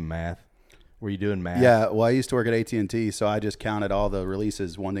just do some math? Were you doing math? Yeah, well, I used to work at AT&T, so I just counted all the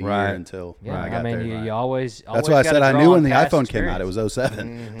releases one year Right. until Yeah, I got I mean, there. you always That's why I gotta said I draw knew on when the past iPhone came out. It experience. was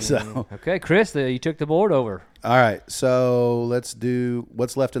 07. So, Okay, Chris, you took the board over. all right. So let's do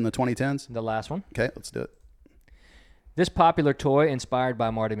what's left in the 2010s. The last one. Okay, let's do it. This popular toy, inspired by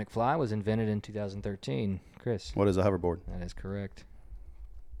Marty McFly, was invented in 2013. Chris. What is a hoverboard? That is correct.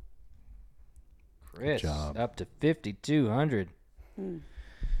 Chris, job. up to 5,200.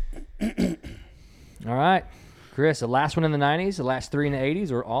 All right. Chris, the last one in the 90s, the last three in the 80s,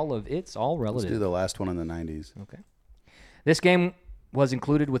 or all of it's all Let's relative? do the last one in the 90s. Okay. This game was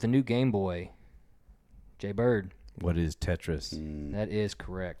included with a new Game Boy. Jay Bird. What is Tetris? That is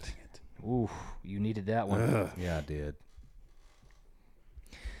correct. Ooh, you needed that one. Yeah, I did.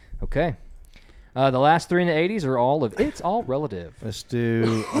 Okay. The last three in the 80s are all of it's all relative. Let's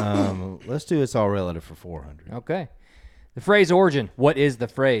do it's all relative for 400. Okay. The phrase origin. What is the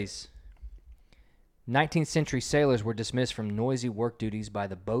phrase? 19th century sailors were dismissed from noisy work duties by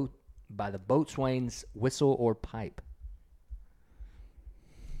the boatswain's whistle or pipe.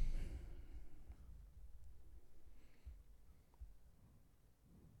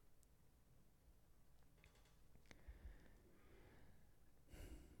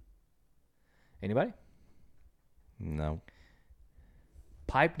 Anybody? No.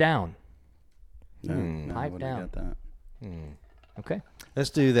 Pipe down. No, Pipe wouldn't down. have got that. Okay. Let's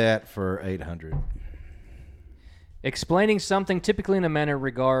do that for 800. Explaining something typically in a manner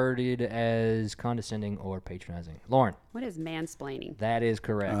regarded as condescending or patronizing. Lauren, What is mansplaining? that is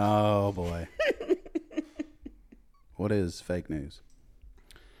correct. Oh boy. What is fake news?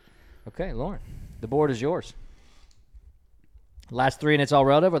 Okay, Lauren, the board is yours. Last three and it's all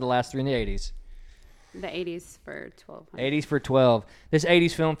relative, or the last three in the 80s? The 80s for 12. 80s for 12. This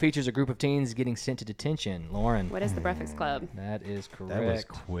 80s film features a group of teens getting sent to detention. Lauren. What is the Breakfast Club? That is correct. That was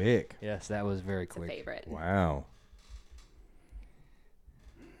quick. Yes, that was very It's a quick. favorite. Wow.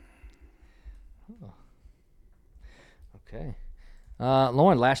 Okay.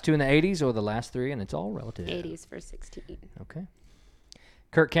 Lauren, last two in the 80s or the last three, and it's all relative. 80s for 16. Okay.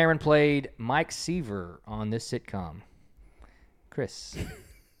 Kirk Cameron played Mike Seaver on this sitcom. Chris.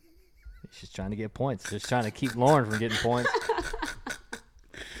 He's just trying to get points. Just trying to keep Lauren from getting points.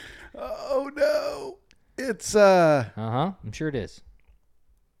 Oh no, it's Uh-huh. I'm sure it is.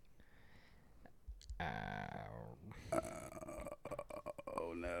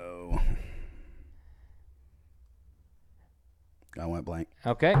 oh no. I went blank.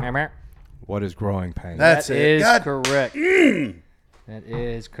 Okay. What is growing pains? That's That it. is God. correct. That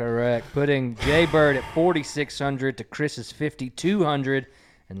is correct. Putting Jay Bird at 4,600 to Chris's 5,200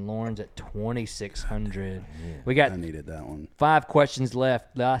 and Lauren's at 2,600. We got I needed that one. 5 questions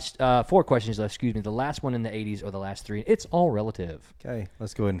left. 4 questions left, excuse me. The last one in the 80s or the last 3. It's all relative. Okay,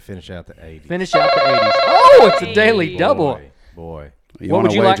 let's go ahead and finish out the 80s. Finish out the 80s. Oh, it's a daily double. Boy. You What want would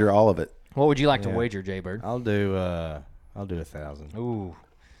to you like- wager all of it? What would you like to Yeah. wager, Jay Bird? I'll do 1,000. Ooh,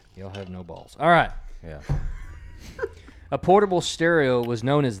 y'all have no balls. All right. Yeah. A portable stereo was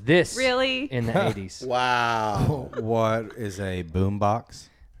known as this Really? in the 80s. Wow. What is a boombox?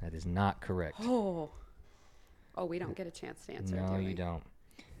 That is not correct. Oh, we don't get a chance to answer. No, do you we? don't.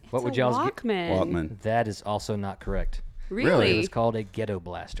 It's What would a y'all's get? Walkman? Walkman. That is also not correct. Really? It was called a ghetto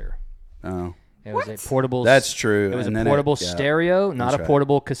blaster. Oh, It was a What? portable. that's true. It was And a then portable yeah, stereo, not that's a right.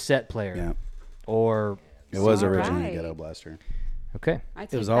 portable cassette player. Yeah, Or it was All originally right. a Ghetto Blaster. okay. I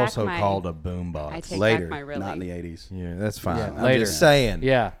take It was back also my- called a I boombox. take Later, back my really. not in the 80s. Yeah, that's fine. Yeah, I'm later. just saying.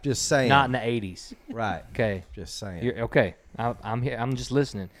 Yeah. Just saying. Not in the 80s. right. Okay. Just saying. You're, okay. I'm here. I'm just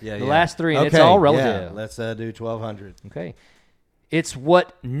listening. yeah, the yeah. last 3, and it's Okay, all yeah. relative. Let's do 1,200. Okay. It's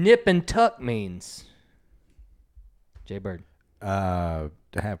what nip and tuck means. Jay Bird. To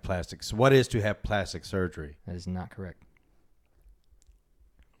have plastic. So what is to have plastic surgery? That is not correct.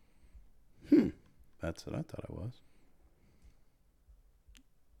 That's what I thought it was.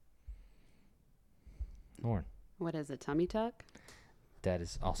 Lauren. What is a tummy tuck? That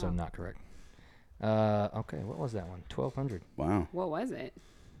is also Oh. not correct. Okay. What was that one? 1,200. Wow. What was it?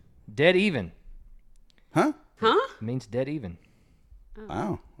 Dead even. Huh? Huh? It means dead even.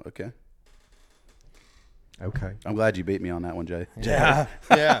 Wow. Okay. Okay. I'm glad you beat me on that one, Jay. Yeah.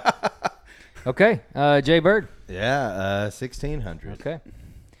 yeah. Okay. Jay Bird. Yeah. 1,600. Okay.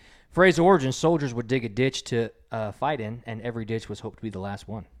 Phrase origin: soldiers would dig a ditch to fight in, and every ditch was hoped to be the last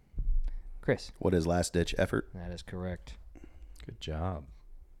one. Chris. What is last ditch effort? That is correct. Good job.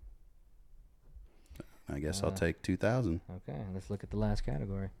 I guess I'll take 2,000. Okay. Let's look at the last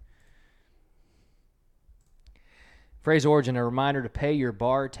category. Phrase origin: a reminder to pay your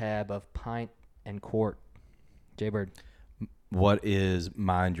bar tab of pint and quart. Jay Bird. What is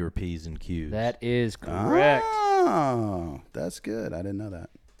mind your P's and Q's? That is correct. Oh, that's good. I didn't know that.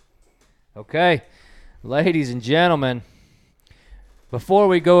 Okay, ladies and gentlemen, before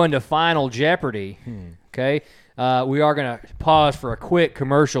we go into Final Jeopardy, okay, we are going to pause for a quick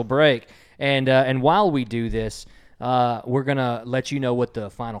commercial break. And while we do this, we're going to let you know what the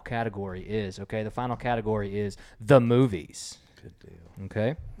final category is, okay? The final category is the movies. Good deal.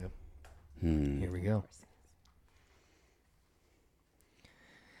 Okay? Yep. Here we go.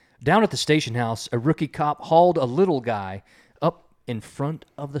 Down at the station house, a rookie cop hauled a little guy up in front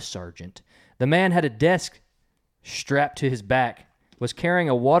of the sergeant. The man had a desk strapped to his back, was carrying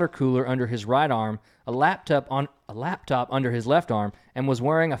a water cooler under his right arm, a laptop under his left arm, and was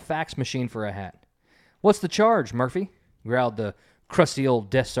wearing a fax machine for a hat. "What's the charge, Murphy?" growled the crusty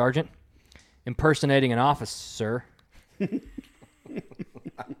old desk sergeant. "Impersonating an office, sir."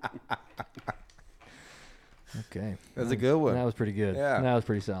 Okay. That's a good one. That was pretty good. Yeah. That was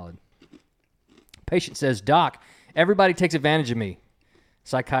pretty solid. Patient says, "Doc, everybody takes advantage of me."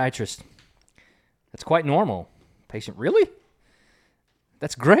 Psychiatrist: "That's quite normal." Patient: "Really?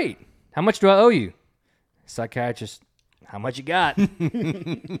 That's great. How much do I owe you?" Psychiatrist: "How much you got?"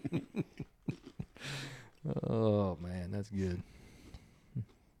 Oh, man, that's good.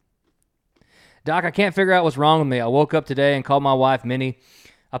 "Doc, I can't figure out what's wrong with me. I woke up today and called my wife, Minnie.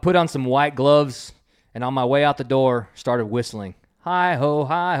 I put on some white gloves, and on my way out the door, started whistling.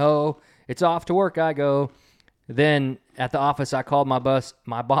 Hi-ho, it's off to work I go. Then at the office, I called my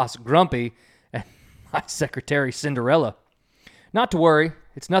boss Grumpy, and my secretary Cinderella. Not to worry,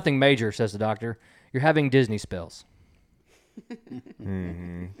 it's nothing major," says the doctor. "You're having Disney spells."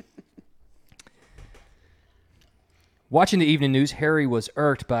 Watching the evening news, Harry was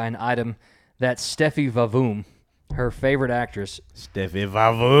irked by an item that Steffi Vavoom, her favorite actress, Steffi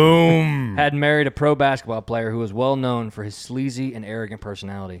Vavoom. had married a pro basketball player who was well known for his sleazy and arrogant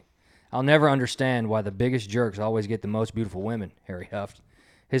personality. I'll never understand why the biggest jerks always get the most beautiful women, Harry huffed.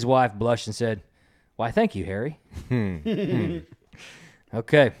 His wife blushed and said, "Why, thank you, Harry."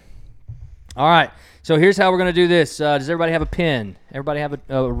 Okay. All right. So here's how we're going to do this. Does everybody have a pen? Everybody have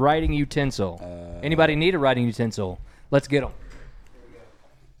a writing utensil? Anybody need a writing utensil? Let's get them.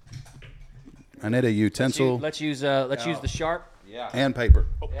 I need a utensil Let's use the sharp. and paper.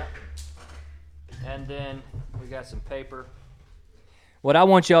 Yeah. And then we got some paper. What I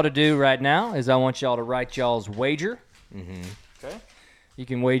want y'all to do right now is I want y'all to write y'all's wager. Okay. You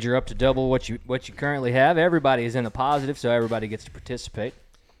can wager up to double what you currently have. Everybody is in the positive, so everybody gets to participate.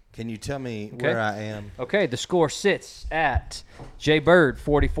 Can you tell me where I am? Okay, the score sits at Jay Bird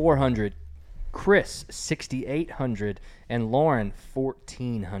 4,400, Chris 6,800, and Lauren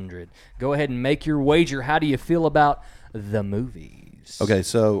 1,400. Go ahead and make your wager. How do you feel about the movies? Okay,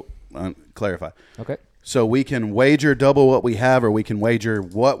 so clarify. Okay. So we can wager double what we have, or we can wager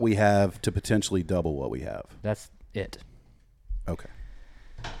what we have to potentially double what we have. That's it. Okay.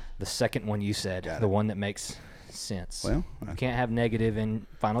 The second one you said, the one that makes sense. Well, you can't have negative in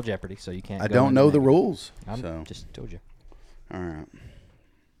Final Jeopardy, so you can't. I go don't into know the negative. rules. I So just told you. all right.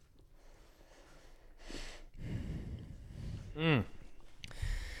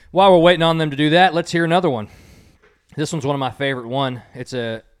 While we're waiting on them to do that, let's hear another one. This one's one of my favorite one. It's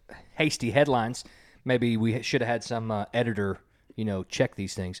a hasty headlines. Maybe we should have had some editor, check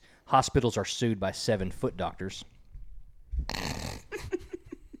these things. Hospitals are sued by 7-foot doctors.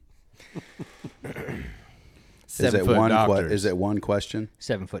 Is it one question?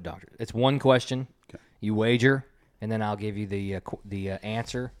 7-foot doctor. It's one question. Okay. You wager, and then I'll give you the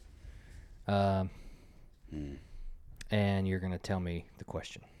answer. And you're going to tell me the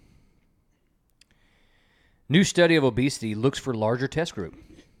question. New study of obesity looks for larger test group.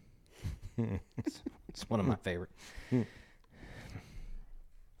 It's one of my favorite.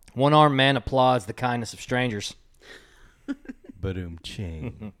 One-armed man applauds the kindness of strangers. Ba-doom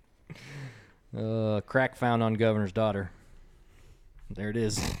ching. Crack found on governor's daughter. There it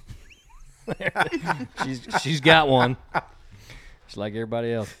is. She's got one. Just like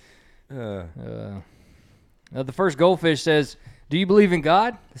everybody else. The first goldfish says, "Do you believe in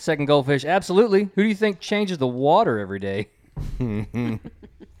God?" The second goldfish, "Absolutely. Who do you think changes the water every day?"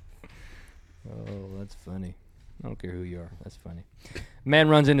 Oh, that's funny. I don't care who you are. That's funny. Man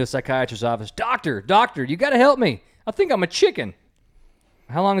runs into a psychiatrist's office. Doctor, you got to help me. I think I'm a chicken."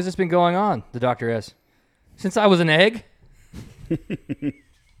 "How long has this been going on?" the doctor asks. "Since I was an egg."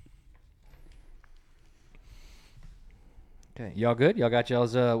 Okay, y'all good? Y'all got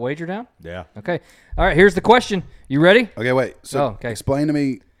y'all's wager down? Yeah. Okay. All right, here's the question. You ready? Okay, wait. So okay. Explain to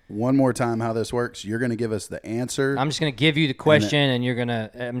me one more time how this works. You're going to give us the answer. I'm just going to give you the question, and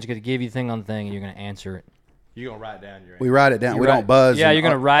I'm just going to give you the thing on the thing, and you're going to answer it. You're going to write down your answer. We write it down. We don't buzz. Yeah, you're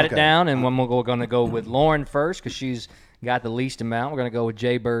going to write okay. it down, and we're going to go with Lauren first because she's got the least amount. We're going to go with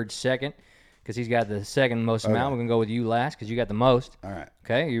Jay Bird second because he's got the second most amount. We're going to go with you last because you got the most. All right.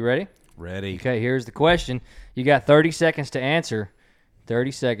 Okay, you ready? Ready. Okay, here's the question. You got 30 seconds to answer.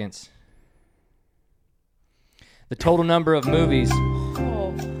 30 seconds. The total number of movies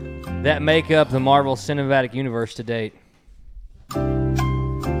that make up the Marvel Cinematic Universe to date.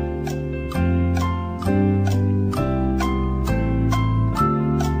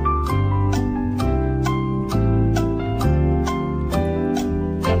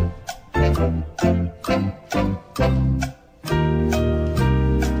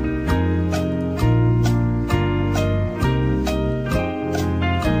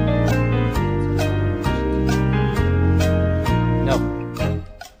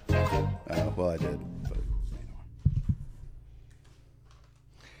 Well, I did. But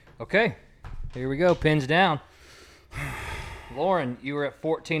Okay, here we go. Pins down. Lauren, you were at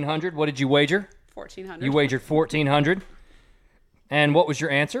 1,400. What did you wager? 1,400. You wagered 1,400. And what was your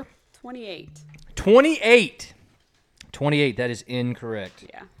answer? 28. 28. 28. That is incorrect.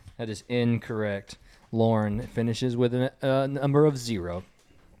 Yeah. That is incorrect. Lauren finishes with a number of 0.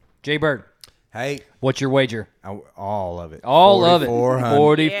 Jay Bird, Hey, what's your wager? all of it. All of it. 4,400.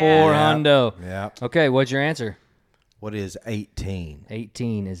 44 hundo. Yeah. Okay, what's your answer? What is 18?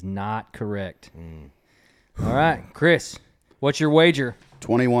 18 is not correct. All right, Chris, what's your wager?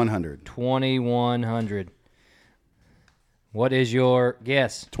 2,100. 2,100. What is your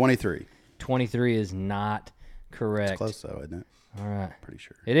guess? 23. 23 is not correct. It's close though, isn't it? All right. Pretty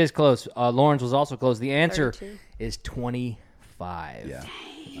sure. It is close. Lawrence was also close. The answer 32. is 25. Yeah.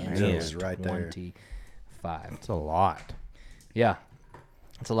 The I answer knew it is was right there. 25. That's a lot. Yeah.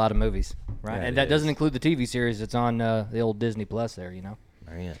 That's a lot of movies. right? Yeah, and it that doesn't is. include the TV series that's on the old Disney Plus there, you know.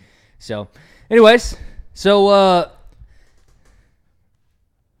 Man. So, anyways,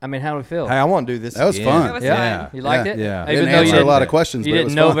 I mean, how do we feel? Hey, I want to do this. That was again. fun. That was Yeah, fun. you liked Yeah. it. Yeah. Didn't Even though answer you a lot of didn't, questions, you but it didn't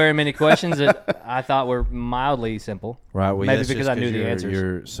was know fun. very many questions that I thought were mildly simple. Right. Well, Maybe that's because just I knew the you're- answers.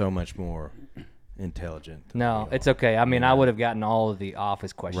 You're so much more intelligent. than No, we it's are. okay. I mean, I would have gotten all of the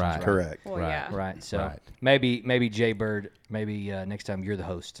office questions Right. right. Correct. Well, Right. yeah. Right. So Right. maybe Jay Bird. Maybe next time you're the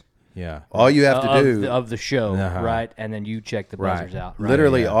host Yeah. All you have to of, do, of the show, Uh-huh. right? And then you check the Right. buzzers out. Right?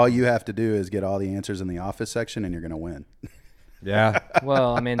 literally, yeah. all you have to do is get all the answers in the office section, and you're going to win. Yeah.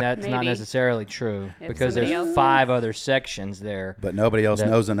 Well, I mean, that's not Maybe. necessarily true If because somebody there's else- 5 other sections there. But nobody else That-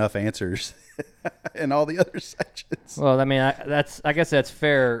 knows enough answers in all the other sections. Well, I mean, I guess that's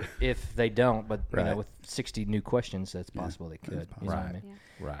fair if they don't, but you know, Right. with 60 new questions, that's possible they could. You know what I Right. mean?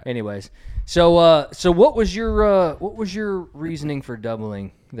 Right. Anyways, so what was your reasoning for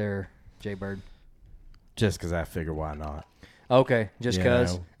doubling there, Jay Bird? Just because I figure why not? Okay, just You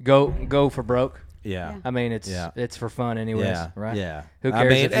because know. go for broke. Yeah. I mean, it's Yeah. it's for fun anyways, Yeah. right? Yeah. Who I cares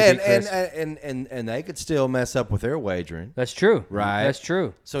mean, if you and, beat Chris? and they could still mess up with their wagering. That's true. Right. That's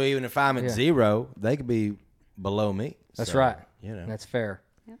true. So even if I'm at Yeah. 0, they could be below me. That's So, right. You know. That's fair.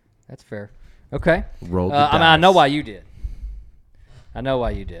 That's fair. Okay. Roll the I mean, I know dice. why you did. I know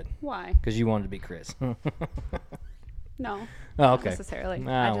why you did. Why? Because you wanted to be Chris. No. Oh, Not okay. necessarily.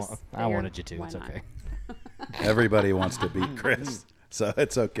 I just wanted figured, you to. why It's not? okay. Everybody wants to beat Chris, so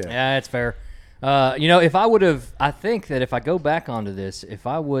it's okay. Yeah, it's fair. If I would have, I think that if I go back onto this, if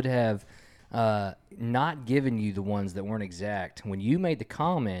I would have not given you the ones that weren't exact, when you made the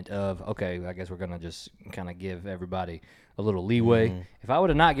comment of, okay, I guess we're going to just kind of give everybody a little leeway. If I would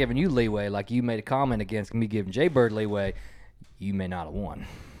have not given you leeway, like you made a comment against me giving Jay Bird leeway, you may not have won.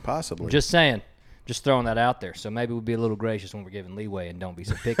 Possibly. Just saying. Just throwing that out there. So maybe we'll be a little gracious when we're giving leeway and don't be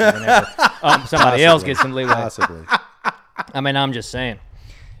so picky whenever somebody else gets some leeway. Possibly. I mean, I'm just saying.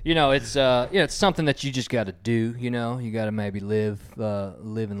 It's it's something that you just got to do. You got to maybe live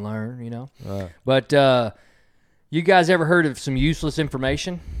and learn. But you guys ever heard of some useless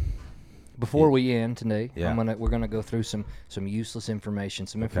information? Before we end today, Yeah. we're gonna go through some useless information,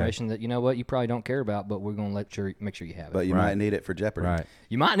 some information that you probably don't care about, but we're gonna make sure you have it. But you Right. might need it for Jeopardy. Right.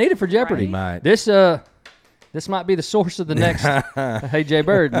 You might need it for Jeopardy. Right. Might. This might be the source of the next. Hey Jay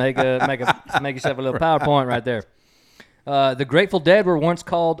Bird, make yourself a little PowerPoint right there. The Grateful Dead were once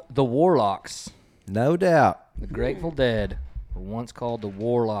called the Warlocks. No doubt. The Grateful Dead were once called the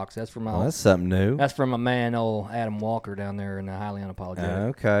Warlocks. That's from Well, that's something new. that's from a man, old Adam Walker down there in the Highly Unapologetic.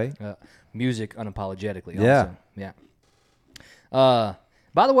 Okay. Music unapologetically. Yeah. Also. Yeah.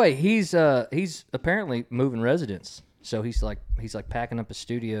 By the way, he's apparently moving residence. So he's like packing up a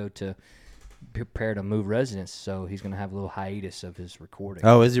studio to prepare to move residence. So he's gonna have a little hiatus of his recording.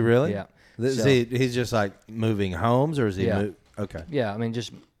 Oh, is he really? Yeah. Is So- he's just like moving homes, or is he? Yeah. Okay. Yeah. I mean,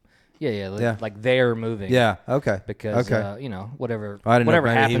 just yeah. Yeah. Like they're moving. Yeah. Okay. Because okay. whatever I didn't know whatever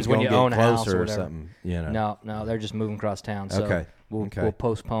if maybe he happens was when you gonna own get a house closer or or whatever. something. You know. No, they're just moving across town. So Okay. we'll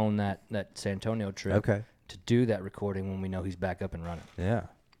postpone that San Antonio trip. Okay. To do that recording when we know he's back up and running. Yeah.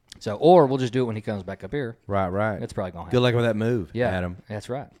 So, or we'll just do it when he comes back up here. Right. Right. That's probably gonna happen. Good luck with that move, Yeah, Adam. that's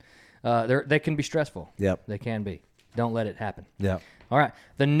right. They can be stressful. Yep. They can be. Don't let it happen. Yep. All right.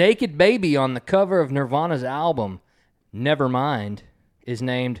 The naked baby on the cover of Nirvana's album, Nevermind, is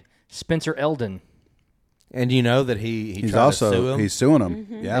named Spencer Eldon. And you know that he He's tried to sue also him? he's suing him.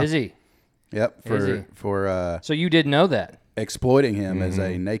 Yeah. Is he? Yep. Is he? For So you did know that? exploiting him as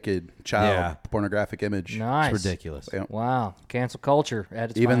a naked child Yeah. pornographic image. Nice. It's ridiculous. Yeah. Wow. Cancel culture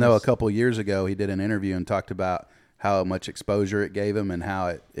at its Even though a finest. couple years ago he did an interview and talked about how much exposure it gave him and how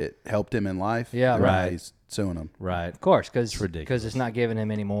it helped him in life. Yeah, and now right. He's suing him. Right. Of course, because ridiculous. it's not giving him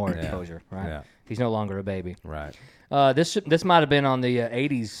any more exposure, right? Yeah. He's no longer a baby. Right. This might have been on the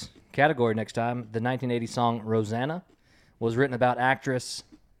 80s category next time. The 1980 song Rosanna was written about actress.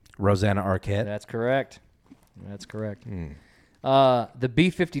 Rosanna Arquette. That's correct. That's correct. The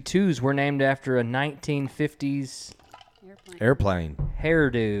B-52s were named after a 1950s Airplane. Airplane.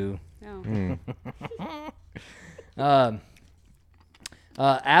 hairdo. Oh.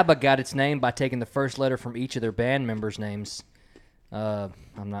 ABBA got its name by taking the first letter from each of their band members' names.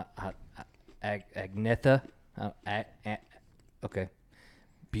 Agnetha. Okay.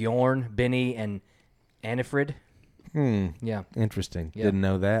 Bjorn, Benny, and Annifrid. Yeah. Interesting. Yeah. Didn't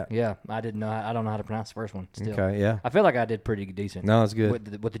know that. Yeah, I didn't know. I don't know how to pronounce the first one. Still. Okay, yeah. I feel like I did pretty decent. No, it's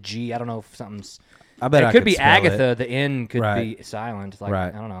good. With the G. I don't know if something's. I bet it I could could be spell Agatha. it. The N could Right. be silent. Like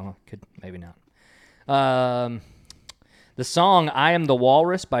Right. I don't know. Could maybe not. The song "I Am the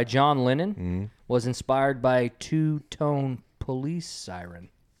Walrus" by John Lennon was inspired by a two-tone police siren.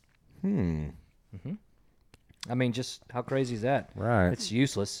 I mean, just how crazy is that? Right. It's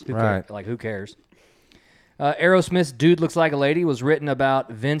useless. Right. Who cares? Aerosmith's "Dude Looks Like a Lady" was written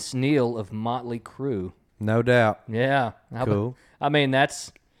about Vince Neil of Motley Crue. No doubt. Yeah. Cool. I mean,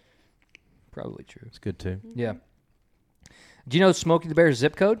 that's probably true. It's good too. Yeah. Do you know Smokey the Bear's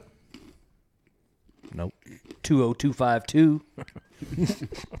zip code? Nope. 20252.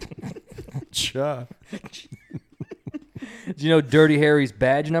 Sure. Do you know Dirty Harry's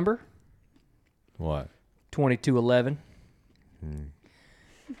badge number? What? 2211.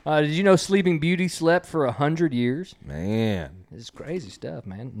 Did you know Sleeping Beauty slept for 100 years? Man. This is crazy stuff,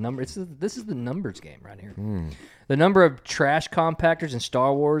 man. This is the numbers game right here. The number of trash compactors in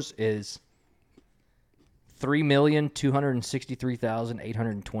Star Wars is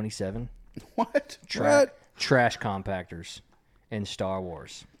 3,263,827. What? Trash compactors in Star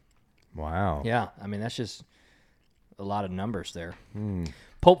Wars. Wow. Yeah, I mean, that's just a lot of numbers there.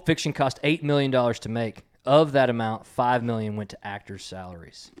 Pulp Fiction cost $8 million to make. Of that amount, $5 million went to actors'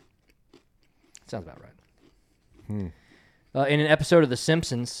 salaries. Sounds about right. In an episode of The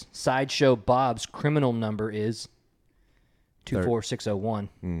Simpsons, Sideshow Bob's criminal number is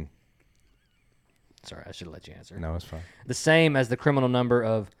 24601. Sorry, I should have let you answer. No, it's fine. The same as the criminal number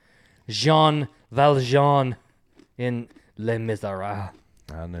of Jean Valjean in Les Miserables.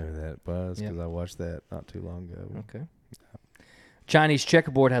 I knew that, Buzz, because Yep. I watched that not too long ago. Okay. Chinese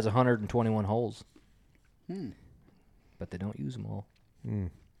checkerboard has 121 holes. But they don't use them all.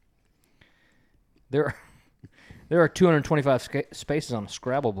 There are 225 spaces on a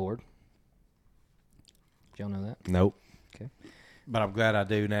Scrabble board. Did y'all know that? Nope. Okay. But I'm glad I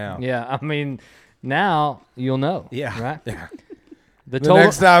do now. Yeah, I mean, now you'll know. Yeah. Right? Yeah. The The total.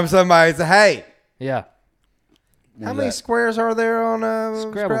 next time somebody says, hey, Yeah. how many squares are there on a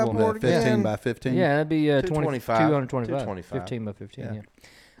Scrabble Scrabble board. board 15 again? by 15? Yeah, that'd be 225. 225. 15 by 15,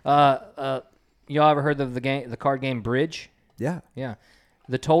 yeah. Y'all ever heard of the card game Bridge? Yeah. Yeah.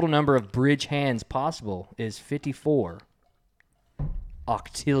 The total number of bridge hands possible is 54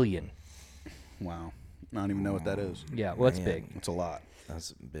 octillion. Wow. I don't even know what that is. Yeah, well, it's big. It's a lot.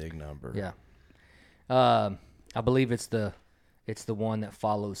 That's a big number. Yeah. I believe it's the one that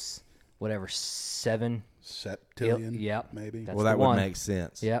follows whatever 7. Septillion? Yep. Maybe. That's Well, the that one. would make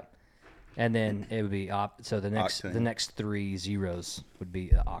sense. Yep. And then it would be so the Octillion. next 3 zeros would be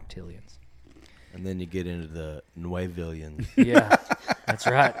octillions. And then you get into the Nuevillions. Yeah, that's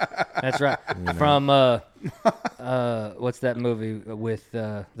right. That's right. From what's that movie with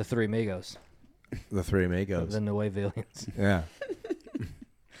the Three Amigos? The Three Amigos. The Nuevillians. Yeah.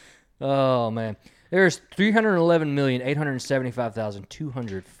 Oh man, there's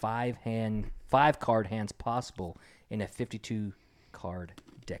 311,875,200 five card hands possible in a 52 card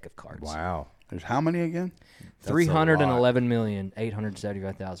deck of cards. Wow. There's how many again?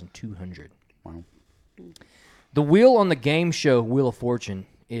 311,875,200. Wow. The wheel on the game show Wheel of Fortune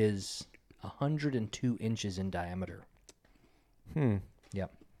is 102 inches in diameter.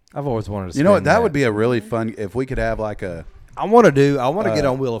 Yep. I've always wanted to You know what? spin That would be a really fun if we could have like a. I want to get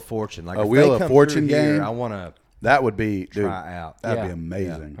on Wheel of Fortune. Like a if Wheel they of come Fortune through here, game? I want to That would be dude. try out. That'd Yeah. be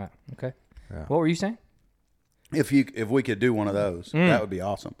amazing. Right. Okay. Yeah. What were you saying? If we could do one of those, that would be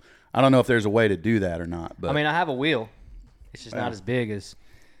awesome. I don't know if there's a way to do that or not, but I mean, I have a wheel. It's just Yeah. not as big as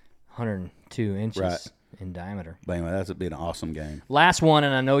 102 inches Right. in diameter. but anyway, that would be an awesome game. Last one,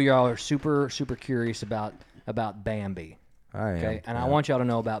 and I know y'all are super curious about Bambi. I am. Okay, and I want y'all to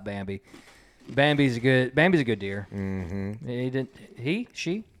know about Bambi. Bambi's a good deer. Mm-hmm.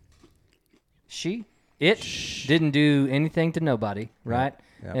 She didn't do anything to nobody, right?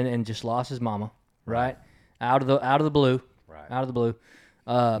 Yep. And just lost his mama, right? Out of the blue, Right. Out of the blue.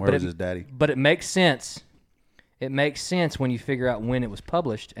 Where but was it, his daddy? But it makes sense. It makes sense when you figure out when it was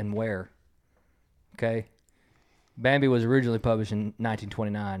published and where. Okay, Bambi was originally published in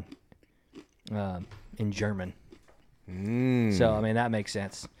 1929 in German. So I mean that makes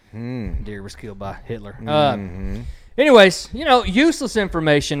sense. Deer was killed by Hitler. Anyways, useless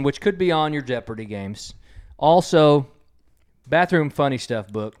information which could be on your Jeopardy games. Also, bathroom funny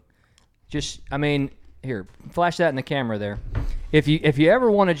stuff book. Just, I mean, here, flash that in the camera there. If you ever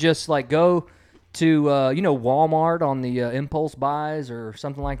want to just like go to Walmart on the impulse buys or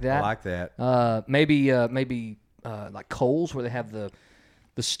something like that. I like that. Maybe like Kohl's where they have the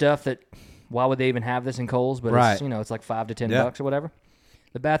stuff that. Why would they even have this in Kohl's? But Right. it's like $5 to $10 Yeah. bucks or whatever.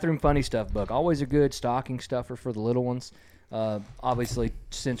 The bathroom funny stuff book, always a good stocking stuffer for the little ones. Obviously,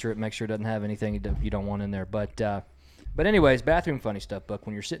 censor it, make sure it doesn't have anything you don't want in there. But anyways, bathroom funny stuff book.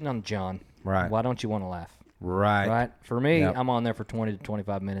 When you're sitting on John, Right. Why don't you want to laugh? Right. Right. For me, Yep. I'm on there for 20 to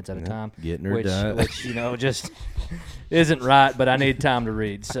 25 minutes at a time. Getting her which, done. Which just isn't right, but I need time to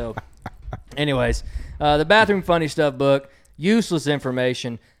read. So Anyways, the Bathroom Funny Stuff book, useless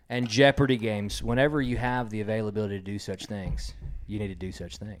information, and Jeopardy games. Whenever you have the availability to do such things, you need to do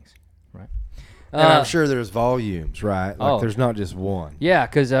such things, right? And I'm sure there's volumes, right? Like there's not just one. Yeah,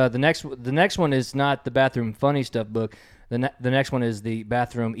 because the next one is not the Bathroom Funny Stuff book. The next one is the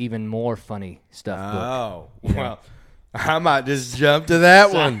Bathroom Even More Funny Stuff book. Oh, well, I might just jump to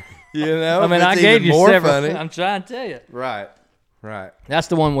that one. You know, I mean, I gave you several. Funny. I'm trying to tell you. Right. That's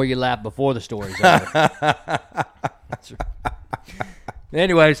the one where you laugh before the story's over. That's right.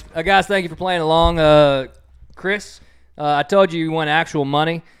 Anyways, guys, thank you for playing along. Chris, I told you won actual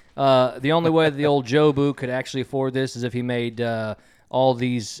money. The only way the old Joe Boo could actually afford this is if he made all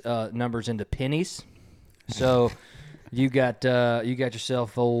these numbers into pennies. So you got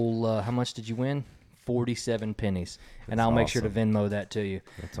yourself old. How much did you win? 47 pennies. And I'll make sure to Venmo that to you.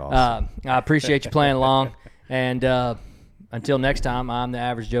 That's awesome. I appreciate you playing along. And until next time, I'm the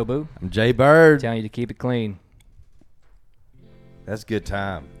Average Joe Boo. I'm Jay Bird. Telling you to keep it clean. That's a good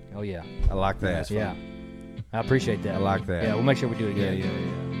time. Oh, yeah. I like that. Yeah. I appreciate that. I like that. Yeah, we'll make sure we do it again.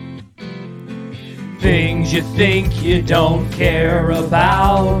 Yeah. Things you think you don't care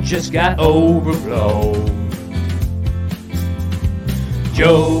about just got overflow.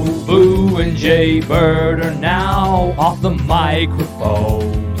 Joe Boo and Jay Bird are now off the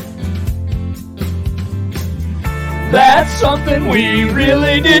microphone. That's something we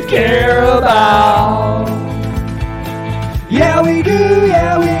really did care about. Yeah, we do,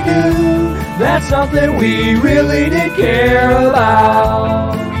 That's something we really did care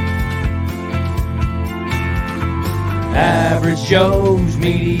about. Average Joe's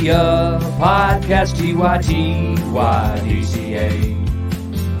Media Podcast, TYTYDCA.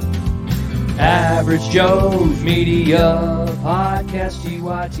 Average Joe's Media Podcast,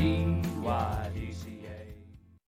 TYT.